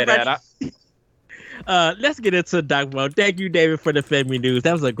 All right, Ed. Let's get into Doc Mode. Thank you, David, for the Family News.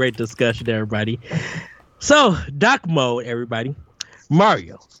 That was a great discussion, everybody. So, Doc Mode, everybody.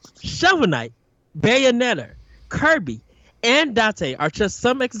 Mario, Shovel Knight, Bayonetta, Kirby, and Dante are just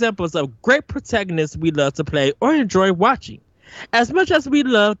some examples of great protagonists we love to play or enjoy watching. As much as we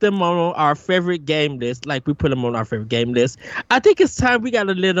love them on our favorite game list, like we put them on our favorite game list, I think it's time we got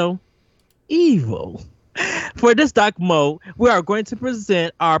a little evil. For this dark mode, we are going to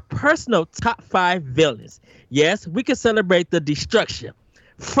present our personal top 5 villains. Yes, we can celebrate the destruction,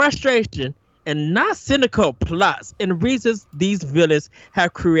 frustration, and non-cynical plots and reasons these villains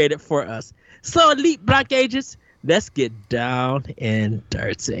have created for us. So, Elite Black Agents, let's get down and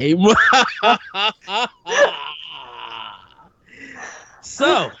dirty.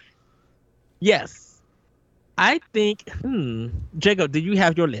 So, yes, I think, Jacob, do you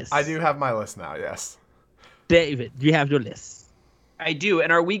have your list? I do have my list now, yes. David, do you have your list? I do.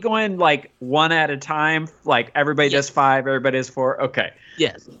 And are we going like one at a time? Like everybody does 5, everybody does 4? Okay.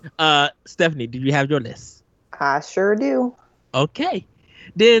 Yes. Stephanie, do you have your list? I sure do. Okay.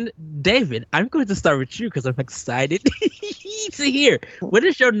 Then, David, I'm going to start with you because I'm excited to hear. What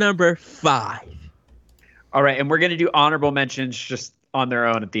is your number 5? All right. And we're going to do honorable mentions just on their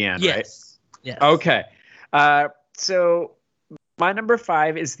own at the end, right? Yes. Okay. So my number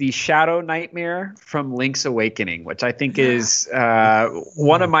 5 is the Shadow Nightmare from Link's Awakening, which I think is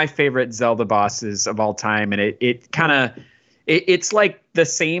one of my favorite Zelda bosses of all time. And it's like the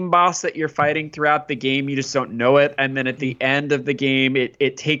same boss that you're fighting throughout the game. You just don't know it. And then at the end of the game,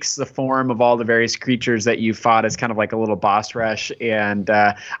 it takes the form of all the various creatures that you fought as kind of like a little boss rush. And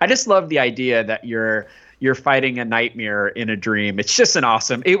I just love the idea that you're fighting a nightmare in a dream. It's just an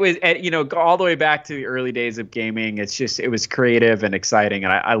awesome. It was, go all the way back to the early days of gaming. It was creative and exciting,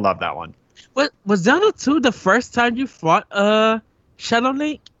 and I love that one. What was Zelda 2 the first time you fought Shadow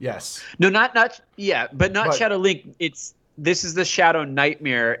Link? Yes. No, not Shadow Link. This is the Shadow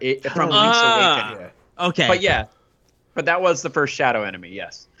Nightmare from Link's Awakening. Yeah. Okay. But that was the first Shadow enemy.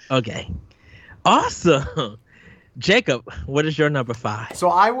 Yes. Okay. Awesome. Jacob, what is your number 5? So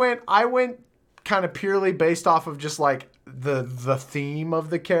I went kind of purely based off of just like the theme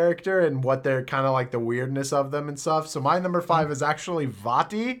of the character and what they're kind of like the weirdness of them and stuff. So my number 5 is actually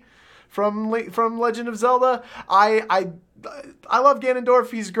Vaati from Legend of Zelda. I love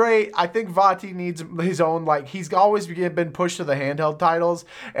Ganondorf. He's great. I think Vaati needs his own, like, he's always been pushed to the handheld titles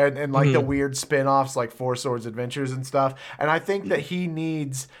and like the weird spin-offs like Four Swords Adventures and stuff. And I think that he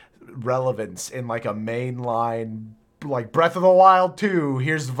needs relevance in like a mainline, like Breath of the Wild 2.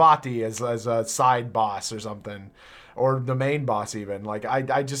 Here's Vaati as a side boss or something. Or the main boss even. Like,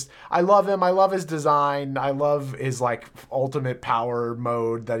 I love him. I love his design. I love his like ultimate power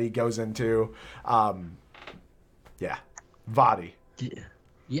mode that he goes into. Yeah. Vaati. Yeah.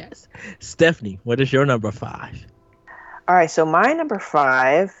 Yes. Stephanie, what is your number 5? All right, so my number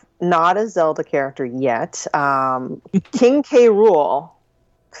 5, not a Zelda character yet. King K. Rool,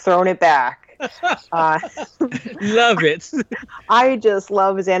 throwing it back. Love it. I just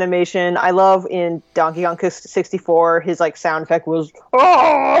love his animation. I love in Donkey Kong 64, his like sound effect was,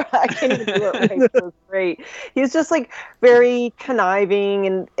 oh, I can't even do it right. It was great. He's just like very conniving,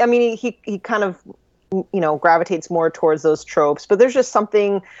 and I mean he kind of gravitates more towards those tropes, but there's just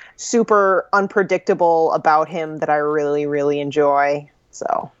something super unpredictable about him that I really, really enjoy.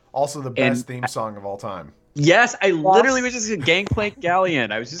 So also the best theme song of all time. Yes, I literally was just a Gangplank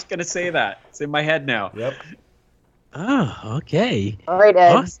Galleon. I was just gonna say that. It's in my head now. Yep. Oh, okay. All right,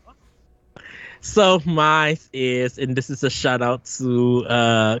 Ed. Awesome. So mine is, and this is a shout out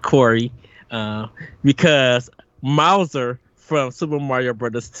to Corey, because Mauser from Super Mario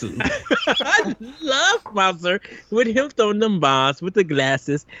Brothers 2. I love Mauser with him throwing them bombs with the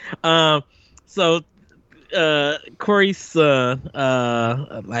glasses. So Corey's son,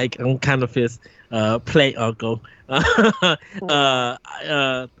 like I'm kind of his play uncle. I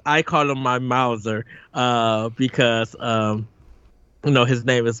call him my Mauser because his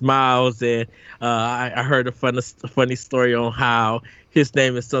name is Miles, and I heard a funny story on how his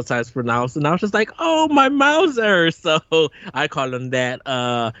name is sometimes pronounced, and I was just like, oh, my Mauser. So I call him that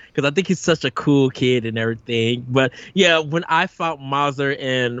because I think he's such a cool kid and everything. But yeah, when I fought Mauser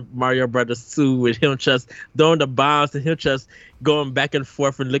in Mario Brothers 2 with him just throwing the bombs and him just going back and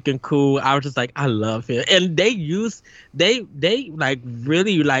forth and looking cool, I was just like, I love him. And they like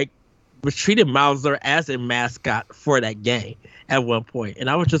really like was treating Mauser as a mascot for that game at one point. And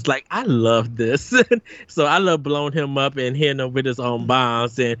I was just like, I love this. So I love blowing him up and hitting him with his own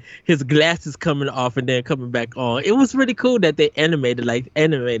bombs and his glasses coming off and then coming back on. It was really cool that they animated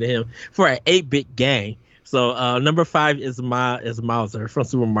him for an 8-bit game. So number 5 is Mauser from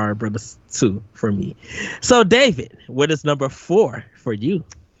Super Mario Brothers 2 for me. So David, what is number 4 for you?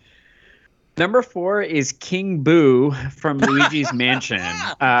 Number 4 is King Boo from Luigi's Mansion.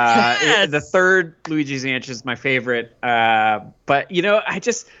 Yes! The third Luigi's Mansion is my favorite. But I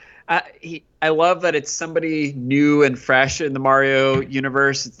just I love that it's somebody new and fresh in the Mario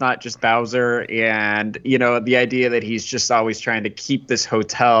universe. It's not just Bowser, and the idea that he's just always trying to keep this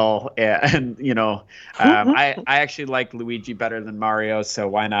hotel, and I actually like Luigi better than Mario, so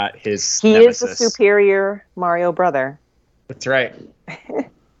why not his He nemesis? is the superior Mario brother. That's right.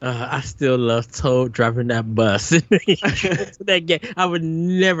 I still love Toad driving that bus. That game, I would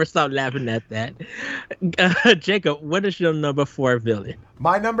never stop laughing at that. Jacob, what is your number 4 villain?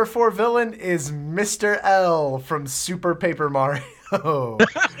 My number 4 villain is Mr. L from Super Paper Mario. I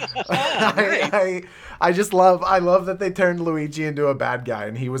love that they turned Luigi into a bad guy,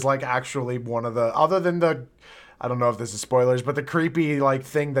 and he was like actually one of the, other than the, I don't know if this is spoilers, but the creepy like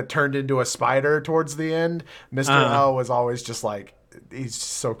thing that turned into a spider towards the end. Mr. L was always just like, he's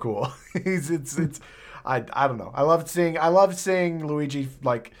so cool. I don't know. I love seeing Luigi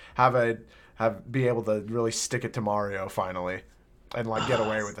like be able to really stick it to Mario finally, and like get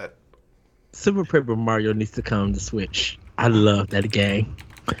away with it. Super Paper Mario needs to come to Switch. I love that game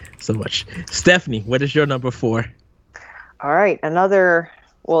so much. Stephanie, what is your number 4? All right, another,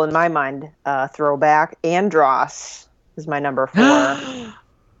 well, in my mind, throwback. Andross is my number 4.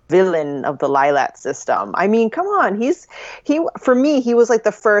 Villain of the Lylat system. I mean, come on. For me, he was like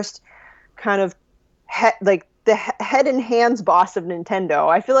the first kind of the head and hands boss of Nintendo.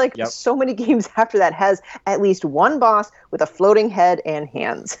 I feel like so many games after that has at least one boss with a floating head and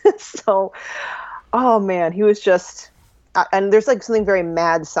hands. So, oh man, he was just, and there's like something very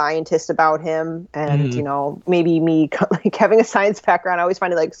mad scientist about him. And, maybe me like having a science background, I always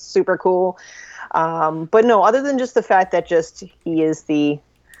find it like super cool. But no, other than just the fact that just he is the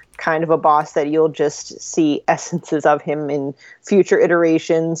kind of a boss that you'll just see essences of him in future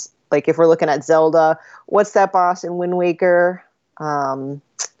iterations. Like if we're looking at Zelda, what's that boss in Wind Waker? In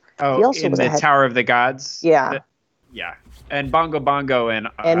the Tower of the Gods? Yeah. Yeah. And Bongo Bongo and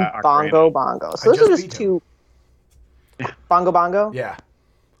Bongo Bongo. So those are just two. Bongo Bongo? Yeah.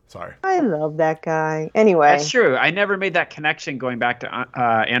 Sorry. I love that guy. Anyway. That's true. I never made that connection going back to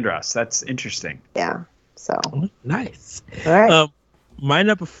Andross. That's interesting. Yeah. So. Nice. All right. My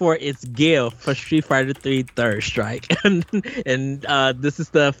number 4 is Gale for Street Fighter 3 Third Strike, and this is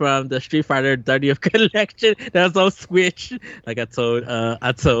from the Street Fighter 30th collection that was on Switch. Like I told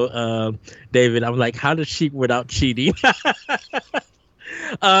David, I'm like, how to cheat without cheating.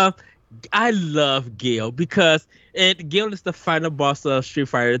 I love Gale because Gale is the final boss of Street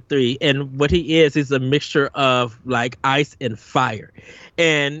Fighter 3, and what he is a mixture of like ice and fire,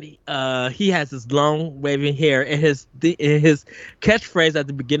 and he has his long waving hair, and his catchphrase at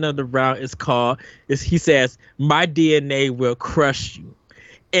the beginning of the round he says, "My DNA will crush you,"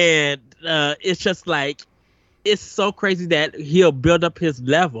 and it's just like, it's so crazy that he'll build up his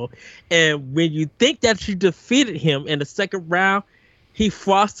level, and when you think that you defeated him in the second round, he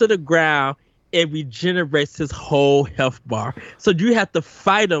falls to the ground and regenerates his whole health bar. So you have to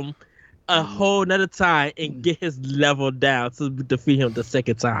fight him a whole nother time and get his level down to defeat him the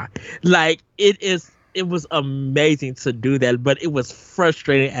second time. Like, it was amazing to do that, but it was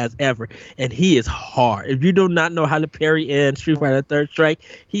frustrating as ever. And he is hard. If you do not know how to parry in Street Fighter Third Strike,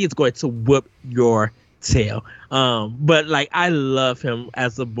 he is going to whoop your tail. But like, I love him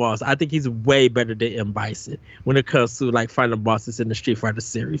as a boss. I think he's way better than M. Bison when it comes to like final bosses in the Street Fighter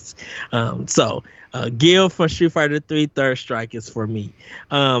series. So Gil for Street Fighter 3 Third Strike is for me.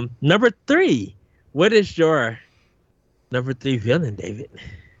 Number 3, what is your number 3 villain, David?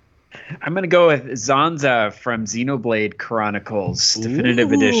 I'm going to go with Zanza from Xenoblade Chronicles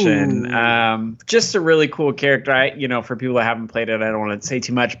Definitive Edition. Just a really cool character. For people that haven't played it, I don't want to say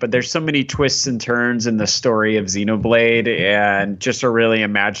too much, but there's so many twists and turns in the story of Xenoblade, and just a really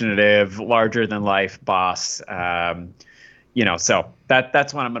imaginative, larger than life boss. So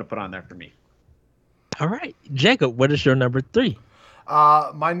that's what I'm going to put on there for me. All right. Jacob, what is your number 3?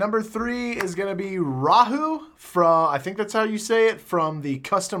 My number 3 is going to be Rahu from, I think that's how you say it, from the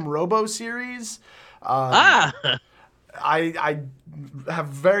Custom Robo series. I have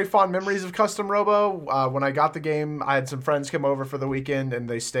very fond memories of Custom Robo. When I got the game, I had some friends come over for the weekend, and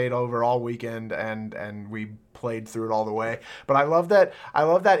they stayed over all weekend, and we played through it all the way. But I love that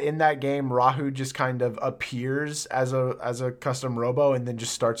in that game, Rahu just kind of appears as a Custom Robo and then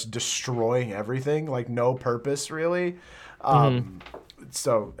just starts destroying everything, like no purpose really.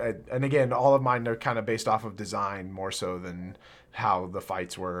 So, and again, all of mine are kind of based off of design more so than how the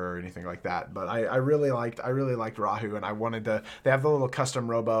fights were or anything like that. But I really liked Rahu, and I wanted to. They have the little Custom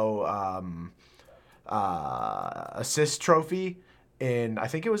Robo assist trophy I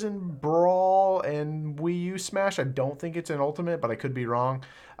think it was in Brawl and Wii U Smash. I don't think it's in Ultimate, but I could be wrong.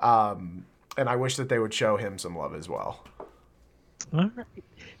 And I wish that they would show him some love as well. All right.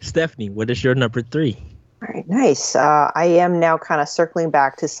 Stephanie, what is your number 3? All right, nice. I am now kind of circling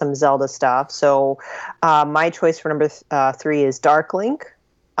back to some Zelda stuff. So my choice for number 3 is Dark Link.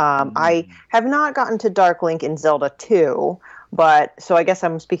 I have not gotten to Dark Link in Zelda 2, but so I guess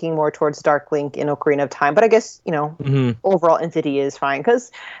I'm speaking more towards Dark Link in Ocarina of Time. But I guess, overall entity is fine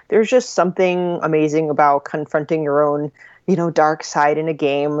because there's just something amazing about confronting your own, dark side in a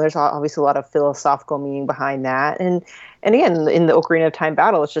game. There's obviously a lot of philosophical meaning behind that. And again, in the Ocarina of Time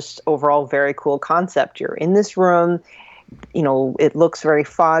battle, it's just overall very cool concept. You're in this room. It looks very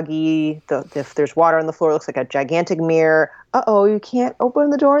foggy. If there's water on the floor, it looks like a gigantic mirror. You can't open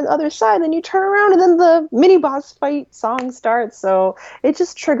the door on the other side. Then you turn around and then the mini boss fight song starts. So it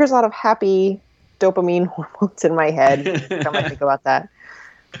just triggers a lot of happy dopamine hormones in my head. Time I think about that.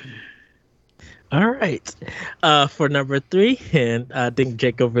 All right. For number 3, and I think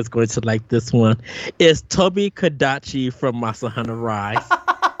Jacob is going to like this one, is Tobi Kadachi from Monster Hunter Rise.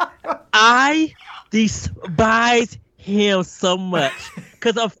 I despise him so much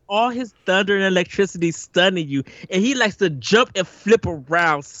because of all his thunder and electricity stunning you, and he likes to jump and flip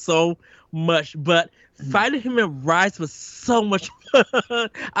around so much. But fighting him in Rise was so much fun.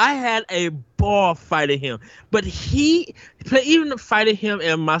 I had a ball fighting him, but even fighting him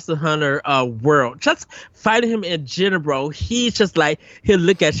in Monster Hunter World, just fighting him in general, he's just like, he'll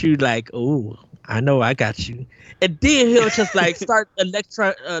look at you like, oh, I know I got you. And then he'll just like start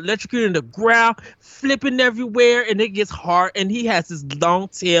electrocuting the ground, flipping everywhere, and it gets hard. And he has this long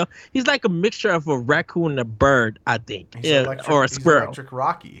tail. He's like a mixture of a raccoon and a bird, I think, or a squirrel. Electric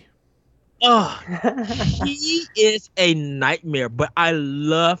Rocky. Oh, he is a nightmare, but I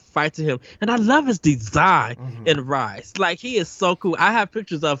love fighting him, and I love his design in Rise. Like, he is so cool. I have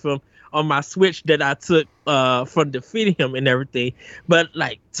pictures of him on my Switch that I took from defeating him and everything. But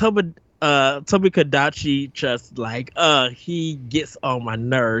like Tobi Kadachi, just like he gets on my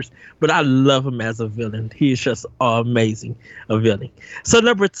nerves, but I love him as a villain. He's just amazing a villain. So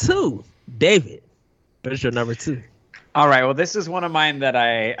number 2, David, what is your number 2? All right, well, this is one of mine that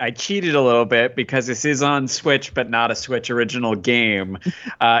I cheated a little bit because this is on Switch, but not a Switch original game.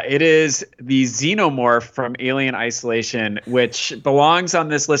 It is the Xenomorph from Alien Isolation, which belongs on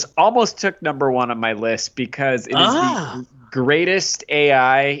this list. Almost took number 1 on my list because it is the greatest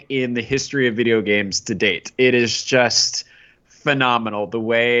AI in the history of video games to date. It is just phenomenal. The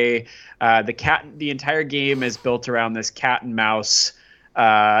way the entire game is built around this cat and mouse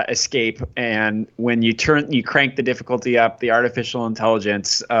escape, and when you crank the difficulty up, the artificial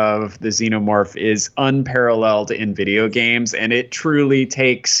intelligence of the Xenomorph is unparalleled in video games, and it truly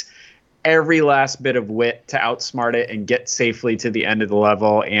takes every last bit of wit to outsmart it and get safely to the end of the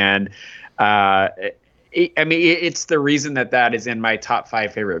level. And it's the reason that is in my top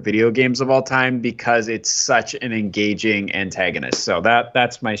 5 favorite video games of all time, because it's such an engaging antagonist. So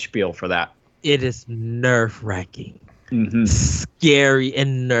that's my spiel for that. It is nerve-wracking. Scary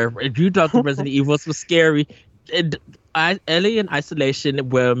and nerve. If you thought the Resident Evils was scary, Alien Isolation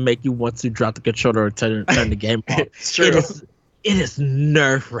will make you want to drop the controller or turn the game off. It's true. It is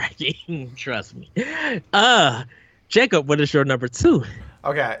nerve-wracking. Trust me. Jacob, what is your number 2?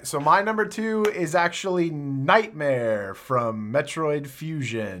 Okay, so my number 2 is actually Nightmare from Metroid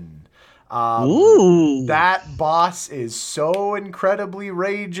Fusion. Ooh. That boss is so incredibly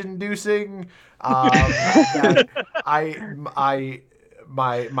rage-inducing. That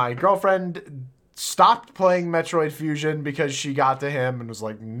my girlfriend stopped playing Metroid Fusion because she got to him and was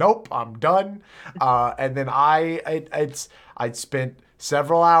like, "Nope, I'm done." And then I'd spent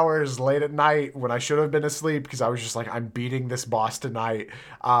several hours late at night when I should have been asleep because I was just like, "I'm beating this boss tonight,"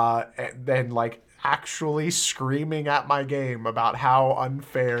 and then like actually screaming at my game about how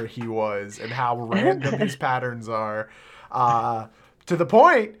unfair he was and how random his patterns are, to the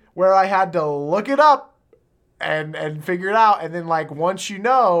point where I had to look it up and figure it out. And then like once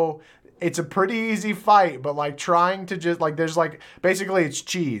it's a pretty easy fight, but like trying to just like there's like basically it's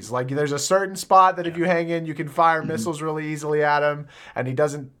cheese. Like there's a certain spot that if you hang in, you can fire missiles really easily at him, and he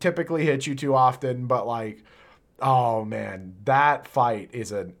doesn't typically hit you too often. But like, oh man, that fight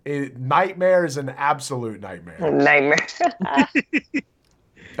is Nightmare is an absolute nightmare. Nightmare.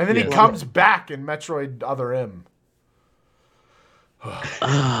 And then he comes back in Metroid Other M.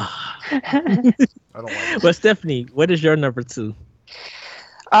 I don't like it. Well, Stephanie, what is your number 2?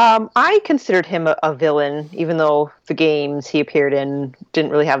 I considered him a villain, even though the games he appeared in didn't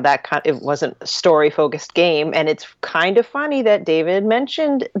really have that it wasn't a story-focused game. And it's kind of funny that David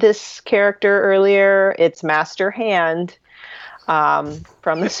mentioned this character earlier. It's Master Hand from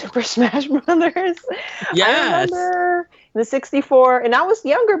the Super Smash Brothers. Yes. I remember the 64, and I was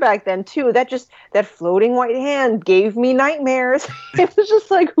younger back then too. That floating white hand gave me nightmares. It was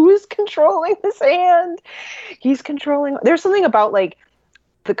just like, who is controlling this hand? He's controlling. There's something about like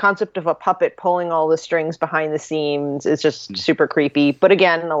the concept of a puppet pulling all the strings behind the scenes is just super creepy. But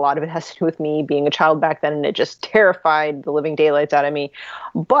again, a lot of it has to do with me being a child back then, and it just terrified the living daylights out of me.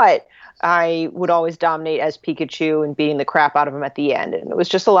 But I would always dominate as Pikachu and beating the crap out of him at the end, and it was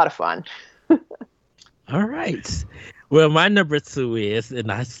just a lot of fun. All right. Well, my number 2 is,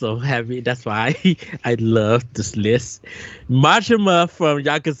 and I'm so happy. That's why I love this list. Majima from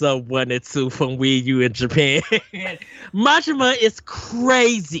Yakuza 1 and 2 from Wii U in Japan. Majima is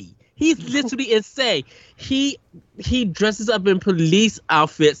crazy. He's literally insane. He dresses up in police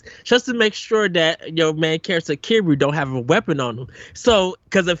outfits just to make sure that your main character Kiryu don't have a weapon on him. So,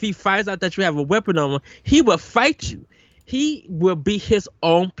 because if he finds out that you have a weapon on him, he will fight you. He will be his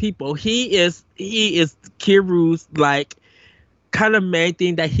own people. He is Kiryu's like kind of main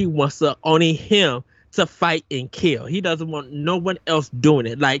thing that he wants to only him to fight and kill. He doesn't want no one else doing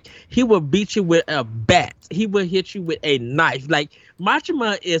it. Like, he will beat you with a bat. He will hit you with a knife. Like,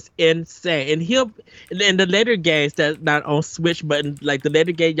 Majima is insane. And he'll in the later games that not on Switch, but in like the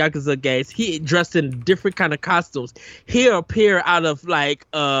later game Yakuza games, he dressed in different kind of costumes. He'll appear out of like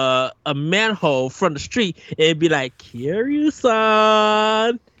a manhole from the street and be like,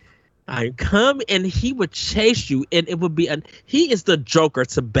 Kiryu-san, I come, and he would chase you, and it would be he is the Joker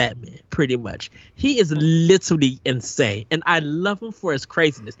to Batman, pretty much. He is literally insane, and I love him for his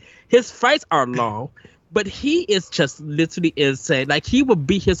craziness. His fights are long, but he is just literally insane. Like, he would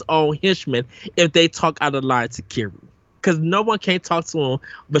be his own henchman if they talk out of line to Kiryu, because no one can talk to him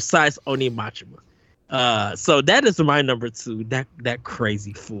besides Oni Majima. So that is my number 2. That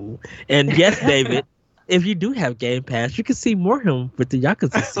crazy fool. And yes, David. If you do have Game Pass, you can see more of him with the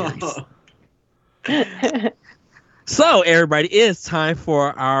Yakuza series. So, everybody, it's time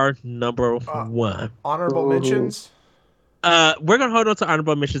for our number 1. Honorable mentions? We're going to hold on to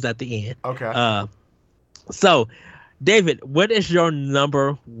honorable mentions at the end. Okay. So, David, what is your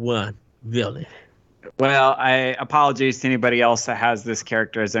number 1 villain? Well, I apologize to anybody else that has this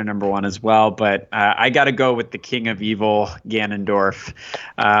character as their number 1 as well, but I got to go with the King of Evil, Ganondorf.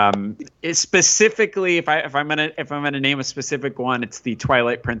 Specifically, if I'm gonna name a specific one, it's the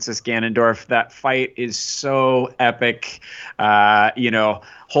Twilight Princess Ganondorf. That fight is so epic.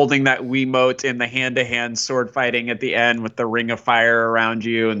 Holding that Wiimote in the hand-to-hand sword fighting at the end with the ring of fire around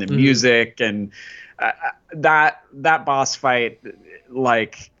you and the music, and that boss fight,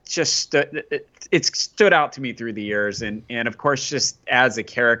 like, just it stood out to me through the years, and of course, just as a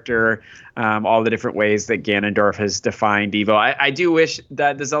character, all the different ways that Ganondorf has defined evil. I do wish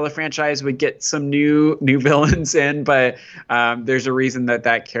that the Zelda franchise would get some new villains in, but there's a reason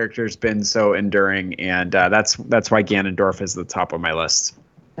that character's been so enduring, and that's why Ganondorf is the top of my list.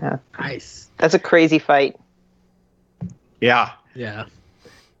 Yeah. Nice. That's a crazy fight. Yeah.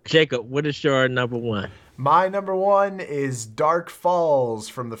 Jacob, what is your number 1? My number 1 is Dark Falls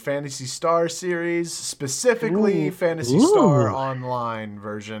from the Phantasy Star series, specifically Phantasy Star Online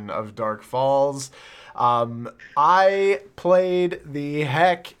version of Dark Falls. I played the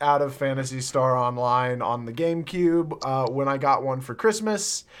heck out of Phantasy Star Online on the GameCube when I got one for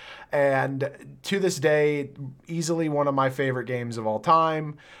Christmas, and to this day, easily one of my favorite games of all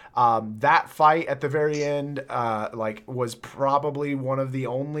time. That fight at the very end, was probably one of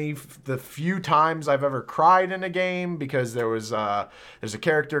the few times I've ever cried in a game, because there's a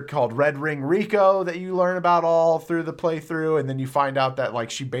character called Red Ring Rico that you learn about all through the playthrough, and then you find out that like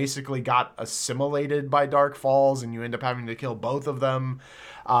she basically got assimilated by Dark Falls, and you end up having to kill both of them.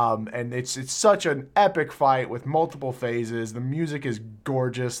 And it's such an epic fight with multiple phases. The music is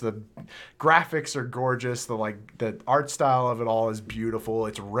gorgeous. The graphics are gorgeous. The art style of it all is beautiful.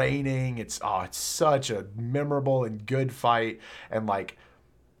 It's raining. It's such a memorable and good fight. And like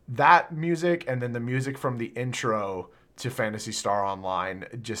that music, and then the music from the intro to Phantasy Star Online,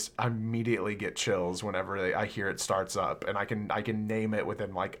 just immediately get chills whenever I hear it starts up, and I can name it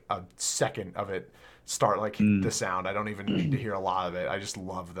within like a second of it start, like the sound. I don't even need to hear a lot of it. I just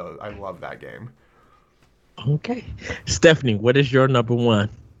love those. I love that game. Okay. Stephanie, what is your number 1?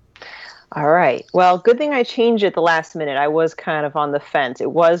 All right. Well, good thing I changed it the last minute. I was kind of on the fence.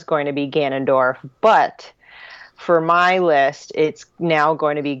 It was going to be Ganondorf, but for my list, it's now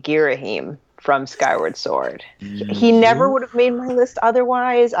going to be Girahim from Skyward Sword. He never would have made my list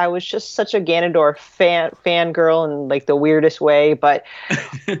otherwise. I was just such a Ganondorf fangirl in like the weirdest way. But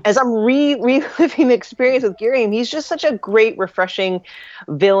as I'm reliving the experience with Girahim, he's just such a great, refreshing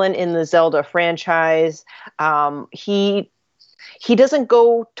villain in the Zelda franchise. He doesn't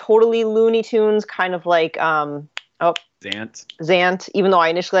go totally Looney Tunes, kind of like Zant. Even though I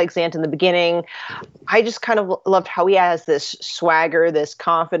initially liked Zant in the beginning, I just kind of loved how he has this swagger, this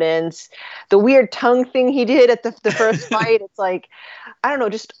confidence, the weird tongue thing he did at the first fight. It's like, I don't know,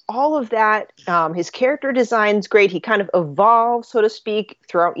 just all of that. His character design's great. He kind of evolves, so to speak,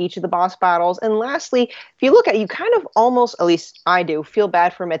 throughout each of the boss battles. And lastly, if you look at it, you kind of almost, at least I do, feel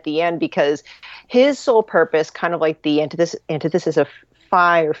bad for him at the end, because his sole purpose, kind of like the antithesis of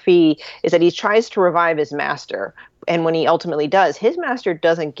Fi, is that he tries to revive his master. And when he ultimately does, his master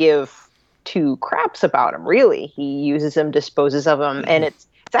doesn't give two craps about him, really. He uses him, disposes of him, and it's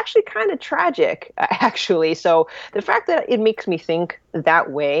actually kind of tragic, actually. So the fact that it makes me think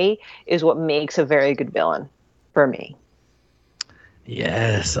that way is what makes a very good villain for me.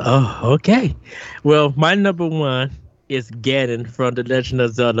 Yes. Oh, okay. Well, my number one is Ganon from The Legend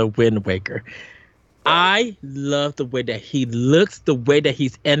of Zelda Wind Waker. I love the way that he looks, the way that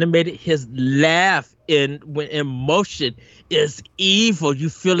he's animated. His laugh in motion is evil. You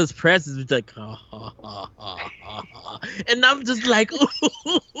feel his presence. It's like, and I'm just like, ooh,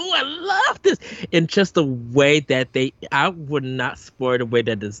 I love this. And just the way that I would not spoil the way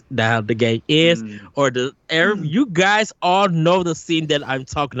that the game is, or you guys all know the scene that I'm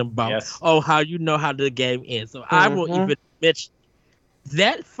talking about. Yes. Oh, how you know how the game ends. So I will even mention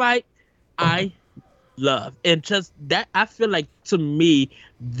that fight. I love, and just that, I feel like, to me,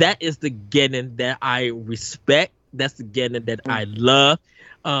 that is the Ganon that I respect. That's the Ganon that I love.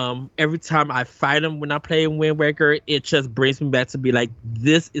 Every time I fight him when I play Wind Waker, it just brings me back to be like,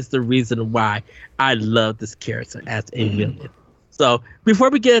 this is the reason why I love this character as a villain. So before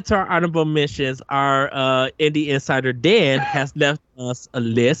we get into our honorable mentions, our indie insider Dan has left us a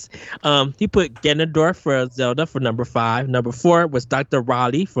list. He put Ganondorf for Zelda for number 5. Number 4 was Dr.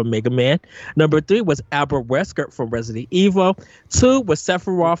 Raleigh from Mega Man. Number 3 was Albert Wesker from Resident Evil. 2 was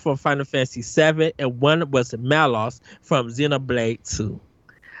Sephiroth from Final Fantasy VII, and 1 was Malos from Xenoblade 2.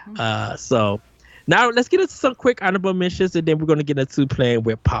 So now let's get into some quick honorable mentions, and then we're going to get into playing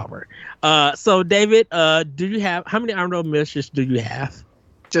with power. So David, how many honorable mentions do you have?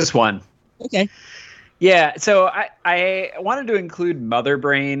 Just one. Okay. Yeah, so I wanted to include Mother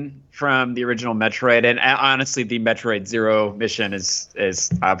Brain from the original Metroid, and honestly, the Metroid Zero mission is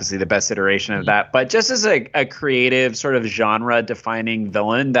obviously the best iteration of that. But just as a creative, sort of genre-defining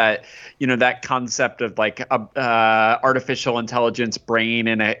villain, that that concept of like a artificial intelligence brain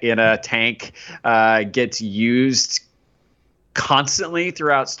in a tank gets used constantly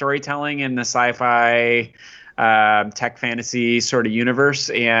throughout storytelling in the sci-fi tech fantasy sort of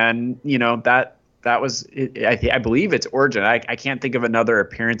universe, and that was I believe its origin. I can't think of another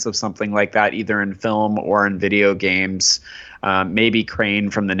appearance of something like that, either in film or in video games. Maybe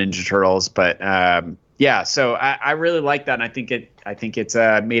Crane from the Ninja Turtles, but yeah. So I really like that, and I think it's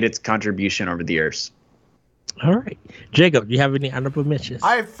made its contribution over the years. All right, Jacob, do you have any honorable mentions?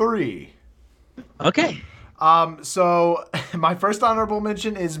 I have 3. Okay. So my first honorable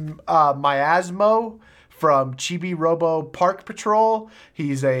mention is Miasmo from Chibi Robo Park Patrol.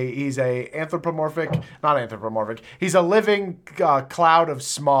 He's a not anthropomorphic. He's a living cloud of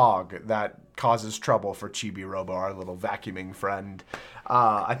smog that causes trouble for Chibi Robo, our little vacuuming friend.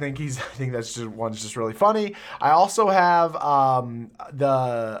 I think one's just really funny. I also have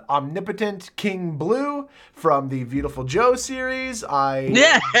the omnipotent King Blue from the Beautiful Joe series.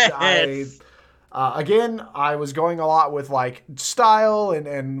 Again, I was going a lot with like style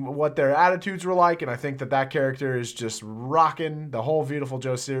and what their attitudes were like, and I think that character is just rocking. The whole Beautiful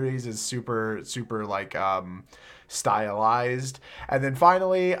Joe series is super, super like stylized. And then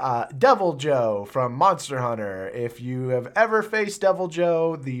finally, Devil Joe from Monster Hunter. If you have ever faced Devil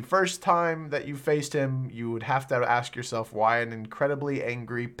Joe, the first time that you faced him, you would have to ask yourself why an incredibly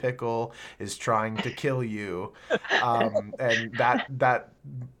angry pickle is trying to kill you. And that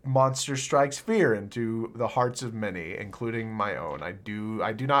monster strikes fear into the hearts of many, including my own. I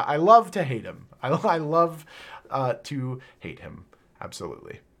love to hate him. I love to hate him.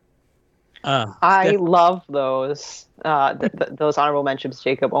 Absolutely. I love those those honorable mentions,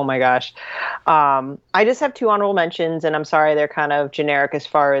 Jacob. Oh my gosh. I just have 2 honorable mentions, and I'm sorry they're kind of generic as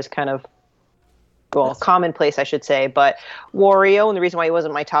far as kind of commonplace, I should say. But Wario, and the reason why he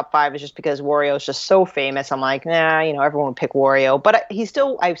wasn't my top 5 is just because Wario is just so famous. I'm like, everyone would pick Wario, but I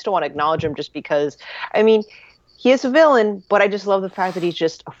still want to acknowledge him just because, he is a villain, but I just love the fact that he's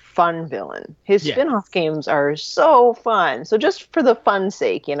just a fun villain. His spin-off games are so fun. So just for the fun's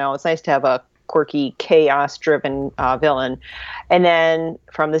sake, it's nice to have a quirky, chaos-driven villain. And then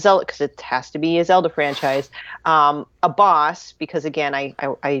from the Zelda, because it has to be a Zelda franchise, a boss, because again,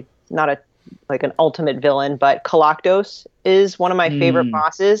 I not a like an ultimate villain, but Galactos is one of my favorite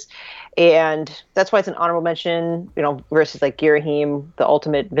bosses, and that's why it's an honorable mention, versus like Girahim, the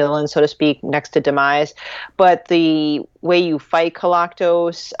ultimate villain, so to speak, next to Demise. But the way you fight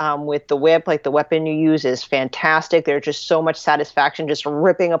Galactos with the whip, like the weapon you use, is fantastic. There's just so much satisfaction just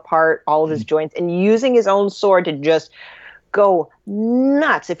ripping apart all of his joints and using his own sword to just go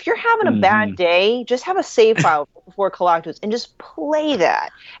nuts. If you're having a bad day, just have a save file before Galactus and just play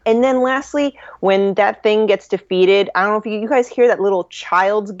that. And then lastly, when that thing gets defeated, I don't know if you guys hear that little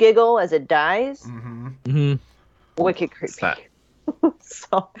child's giggle as it dies. Wicked creepy.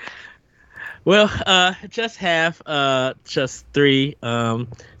 So, well, just have just 3.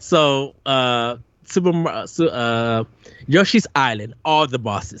 Yoshi's Island, all the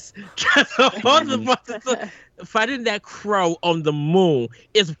bosses. All the bosses. Fighting that crow on the moon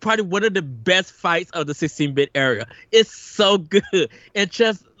is probably one of the best fights of the 16-bit era. It's so good. And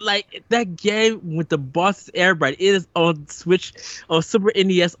just like that game with the bosses, everybody, it is on Switch, on Super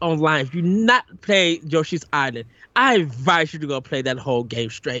NES Online. If you not play Yoshi's Island, I advise you to go play that whole game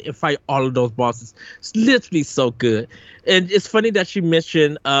straight and fight all of those bosses. It's literally so good. And it's funny that you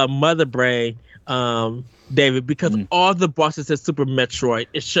mentioned Mother Brain, David, because all the bosses in Super Metroid,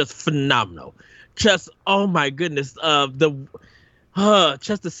 it's just phenomenal. Just, oh my goodness, just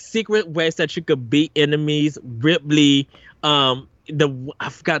the secret ways that you could beat enemies. Ripley, I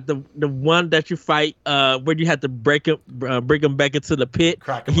forgot the one that you fight where you have to bring him back into the pit.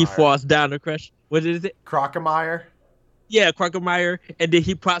 And he falls down the crash. What is it? Crocomire. Yeah, Crocomire, and then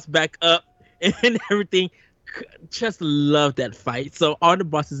he pops back up and everything. Just love that fight. So all the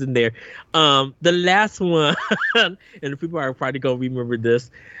bosses in there. The last one, and the people are probably gonna remember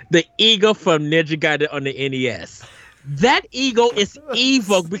this, the eagle from Ninja Gaiden on the NES. That eagle is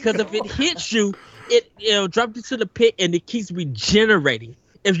evil because if it hits you, it drops you to the pit and it keeps regenerating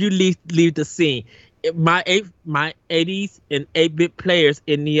if you leave the scene. My 80s and 8-bit players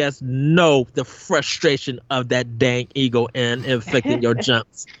in NES know the frustration of that dang eagle and inflicting your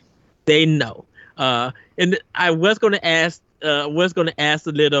jumps. They know. And I was going to ask the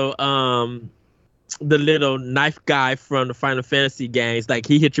little knife guy from the Final Fantasy games, like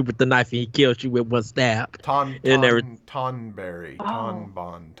he hit you with the knife and he kills you with one stab. Tonberry.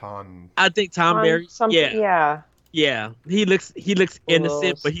 I think Tonberry. Yeah. Yeah. He looks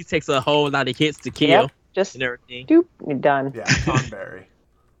innocent, but he takes a whole lot of hits to kill. Yep, just and everything. Doop, you're done. Yeah, Tonberry.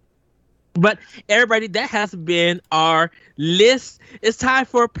 But everybody, that has been our list. It's time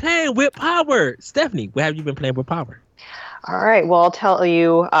for Playing with Power. Stephanie, what have you been playing with Power? All right. Well, I'll tell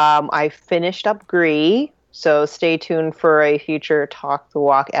you, I finished up Gree, so stay tuned for a future Talk the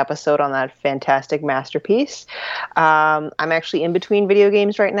Walk episode on that fantastic masterpiece. I'm actually in between video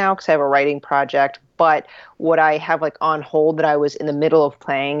games right now because I have a writing project. But what I have on hold that I was in the middle of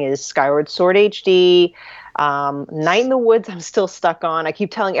playing is Skyward Sword HD. Night in the Woods, I'm still stuck on. I keep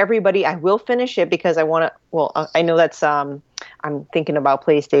telling everybody I will finish it because I want to. Well, I know that's I'm thinking about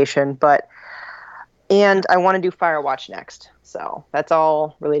PlayStation, and I want to do Firewatch next. So that's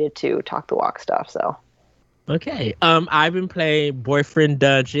all related to Talk the Walk stuff. So. Okay. I've been playing Boyfriend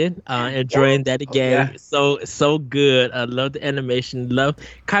Dungeon, enjoying that again. Yeah. So good. I love the animation. Love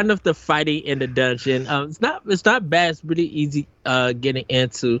kind of the fighting in the dungeon. It's not bad. It's really easy getting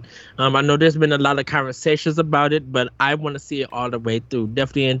into. I know there's been a lot of conversations about it, but I want to see it all the way through.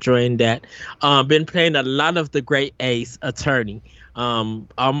 Definitely enjoying that. Been playing a lot of the Great Ace Attorney. I'm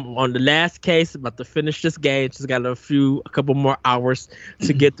on the last case, about to finish this game. Just got a couple more hours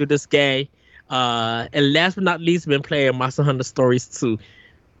to get through this game. And last but not least, been playing Monster Hunter Stories 2.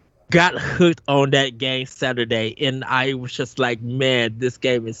 Got hooked on that game Saturday, and I was just like, man, this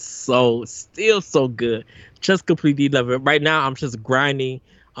game is still so good. Just completely love it. Right now, I'm just grinding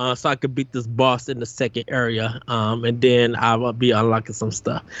so I could beat this boss in the second area, and then I will be unlocking some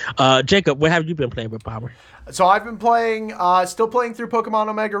stuff. Jacob, what have you been playing with Power? So I've been playing, still playing through Pokemon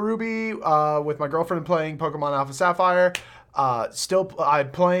Omega Ruby with my girlfriend, playing Pokemon Alpha Sapphire.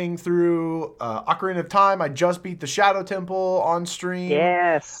 I'm playing through Ocarina of Time. I just beat the Shadow Temple on stream.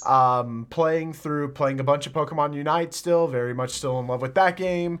 Yes. Playing a bunch of Pokemon Unite still. Very much still in love with that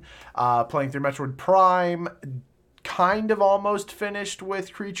game. Playing through Metroid Prime. Kind of almost finished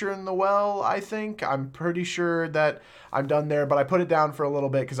with Creature in the Well, I think. I'm pretty sure that I'm done there, but I put it down for a little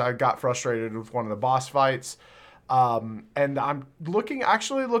bit because I got frustrated with one of the boss fights. And I'm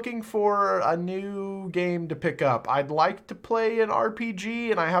actually looking for a new game to pick up. I'd like to play an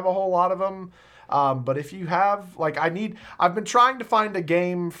RPG, and I have a whole lot of them. But if you have, like, I've been trying to find a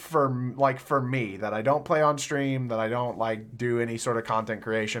game for me that I don't play on stream, that I don't like do any sort of content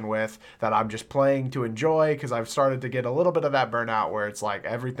creation with, that I'm just playing to enjoy, because I've started to get a little bit of that burnout where it's like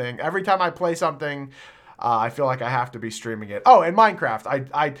every time I play something, I feel like I have to be streaming it. Oh, and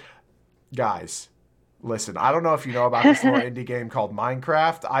Minecraft. Guys, listen, I don't know if you know about this little indie game called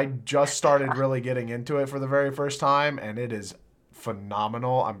Minecraft. I just started really getting into it for the very first time, and it is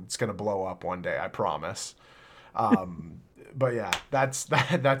phenomenal. It's going to blow up one day, I promise. But yeah, that's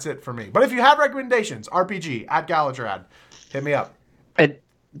it for me. But if you have recommendations, RPG, @Galatrad, hit me up. And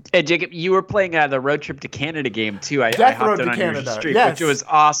Jacob, you were playing the Road Trip to Canada game, too. I Death hopped Road in to on Canada, your stream, yes. which was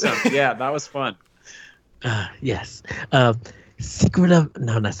awesome. Yeah, that was fun. Yes. Secret of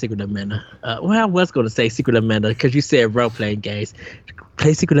Mana. Well, I was going to say Secret of Mana because you said role-playing games.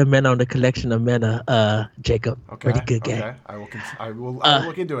 Play Secret of Mana on the Collection of Mana, Jacob. Okay. Pretty good game. Okay. I will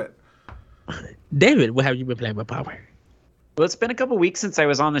look into it. David, what have you been playing with Power? Well, it's been a couple weeks since I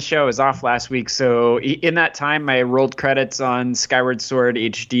was on the show. I was off last week. So in that time, I rolled credits on Skyward Sword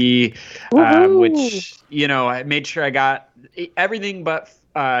HD, which, I made sure I got everything but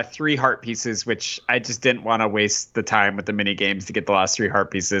 3 heart pieces, which I just didn't want to waste the time with the mini games to get the last 3 heart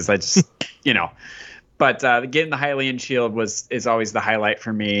pieces. I just, But getting the Hylian shield is always the highlight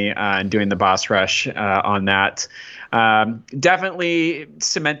for me, and doing the boss rush on that. Definitely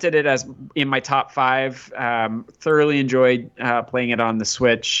cemented it as in my top 5. Thoroughly enjoyed playing it on the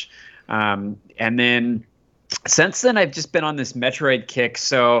Switch. And then since then, I've just been on this Metroid kick.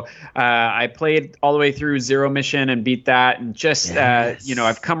 So I played all the way through Zero Mission and beat that. And just,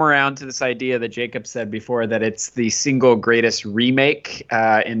 I've come around to this idea that Jacob said before, that it's the single greatest remake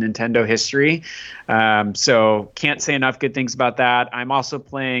in Nintendo history. So can't say enough good things about that. I'm also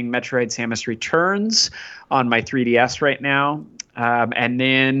playing Metroid Samus Returns on my 3DS right now. And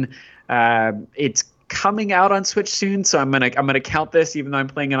then it's coming out on Switch soon, so I'm gonna count this, even though I'm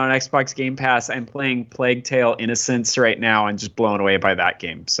playing it on Xbox Game Pass. I'm playing Plague Tale: Innocence right now and just blown away by that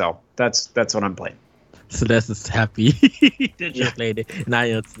game. So that's what I'm playing. Celeste is happy that you played it, and I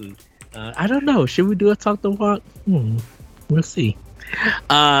am too. I don't know. Should we do a talk to walk? We'll see.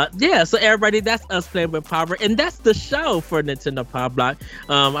 So everybody, that's us playing with Power, and that's the show for Nintendo Power Block.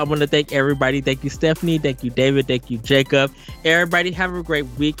 I want to thank everybody. Thank you, Stephanie. Thank you, David. Thank you, Jacob. Everybody, have a great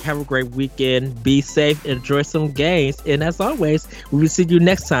week. Have a great weekend. Be safe. Enjoy some games. And as always, we will see you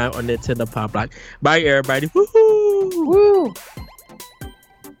next time on Nintendo Power Block. Bye, everybody. Woohoo! Woo!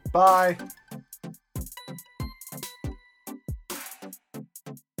 Bye.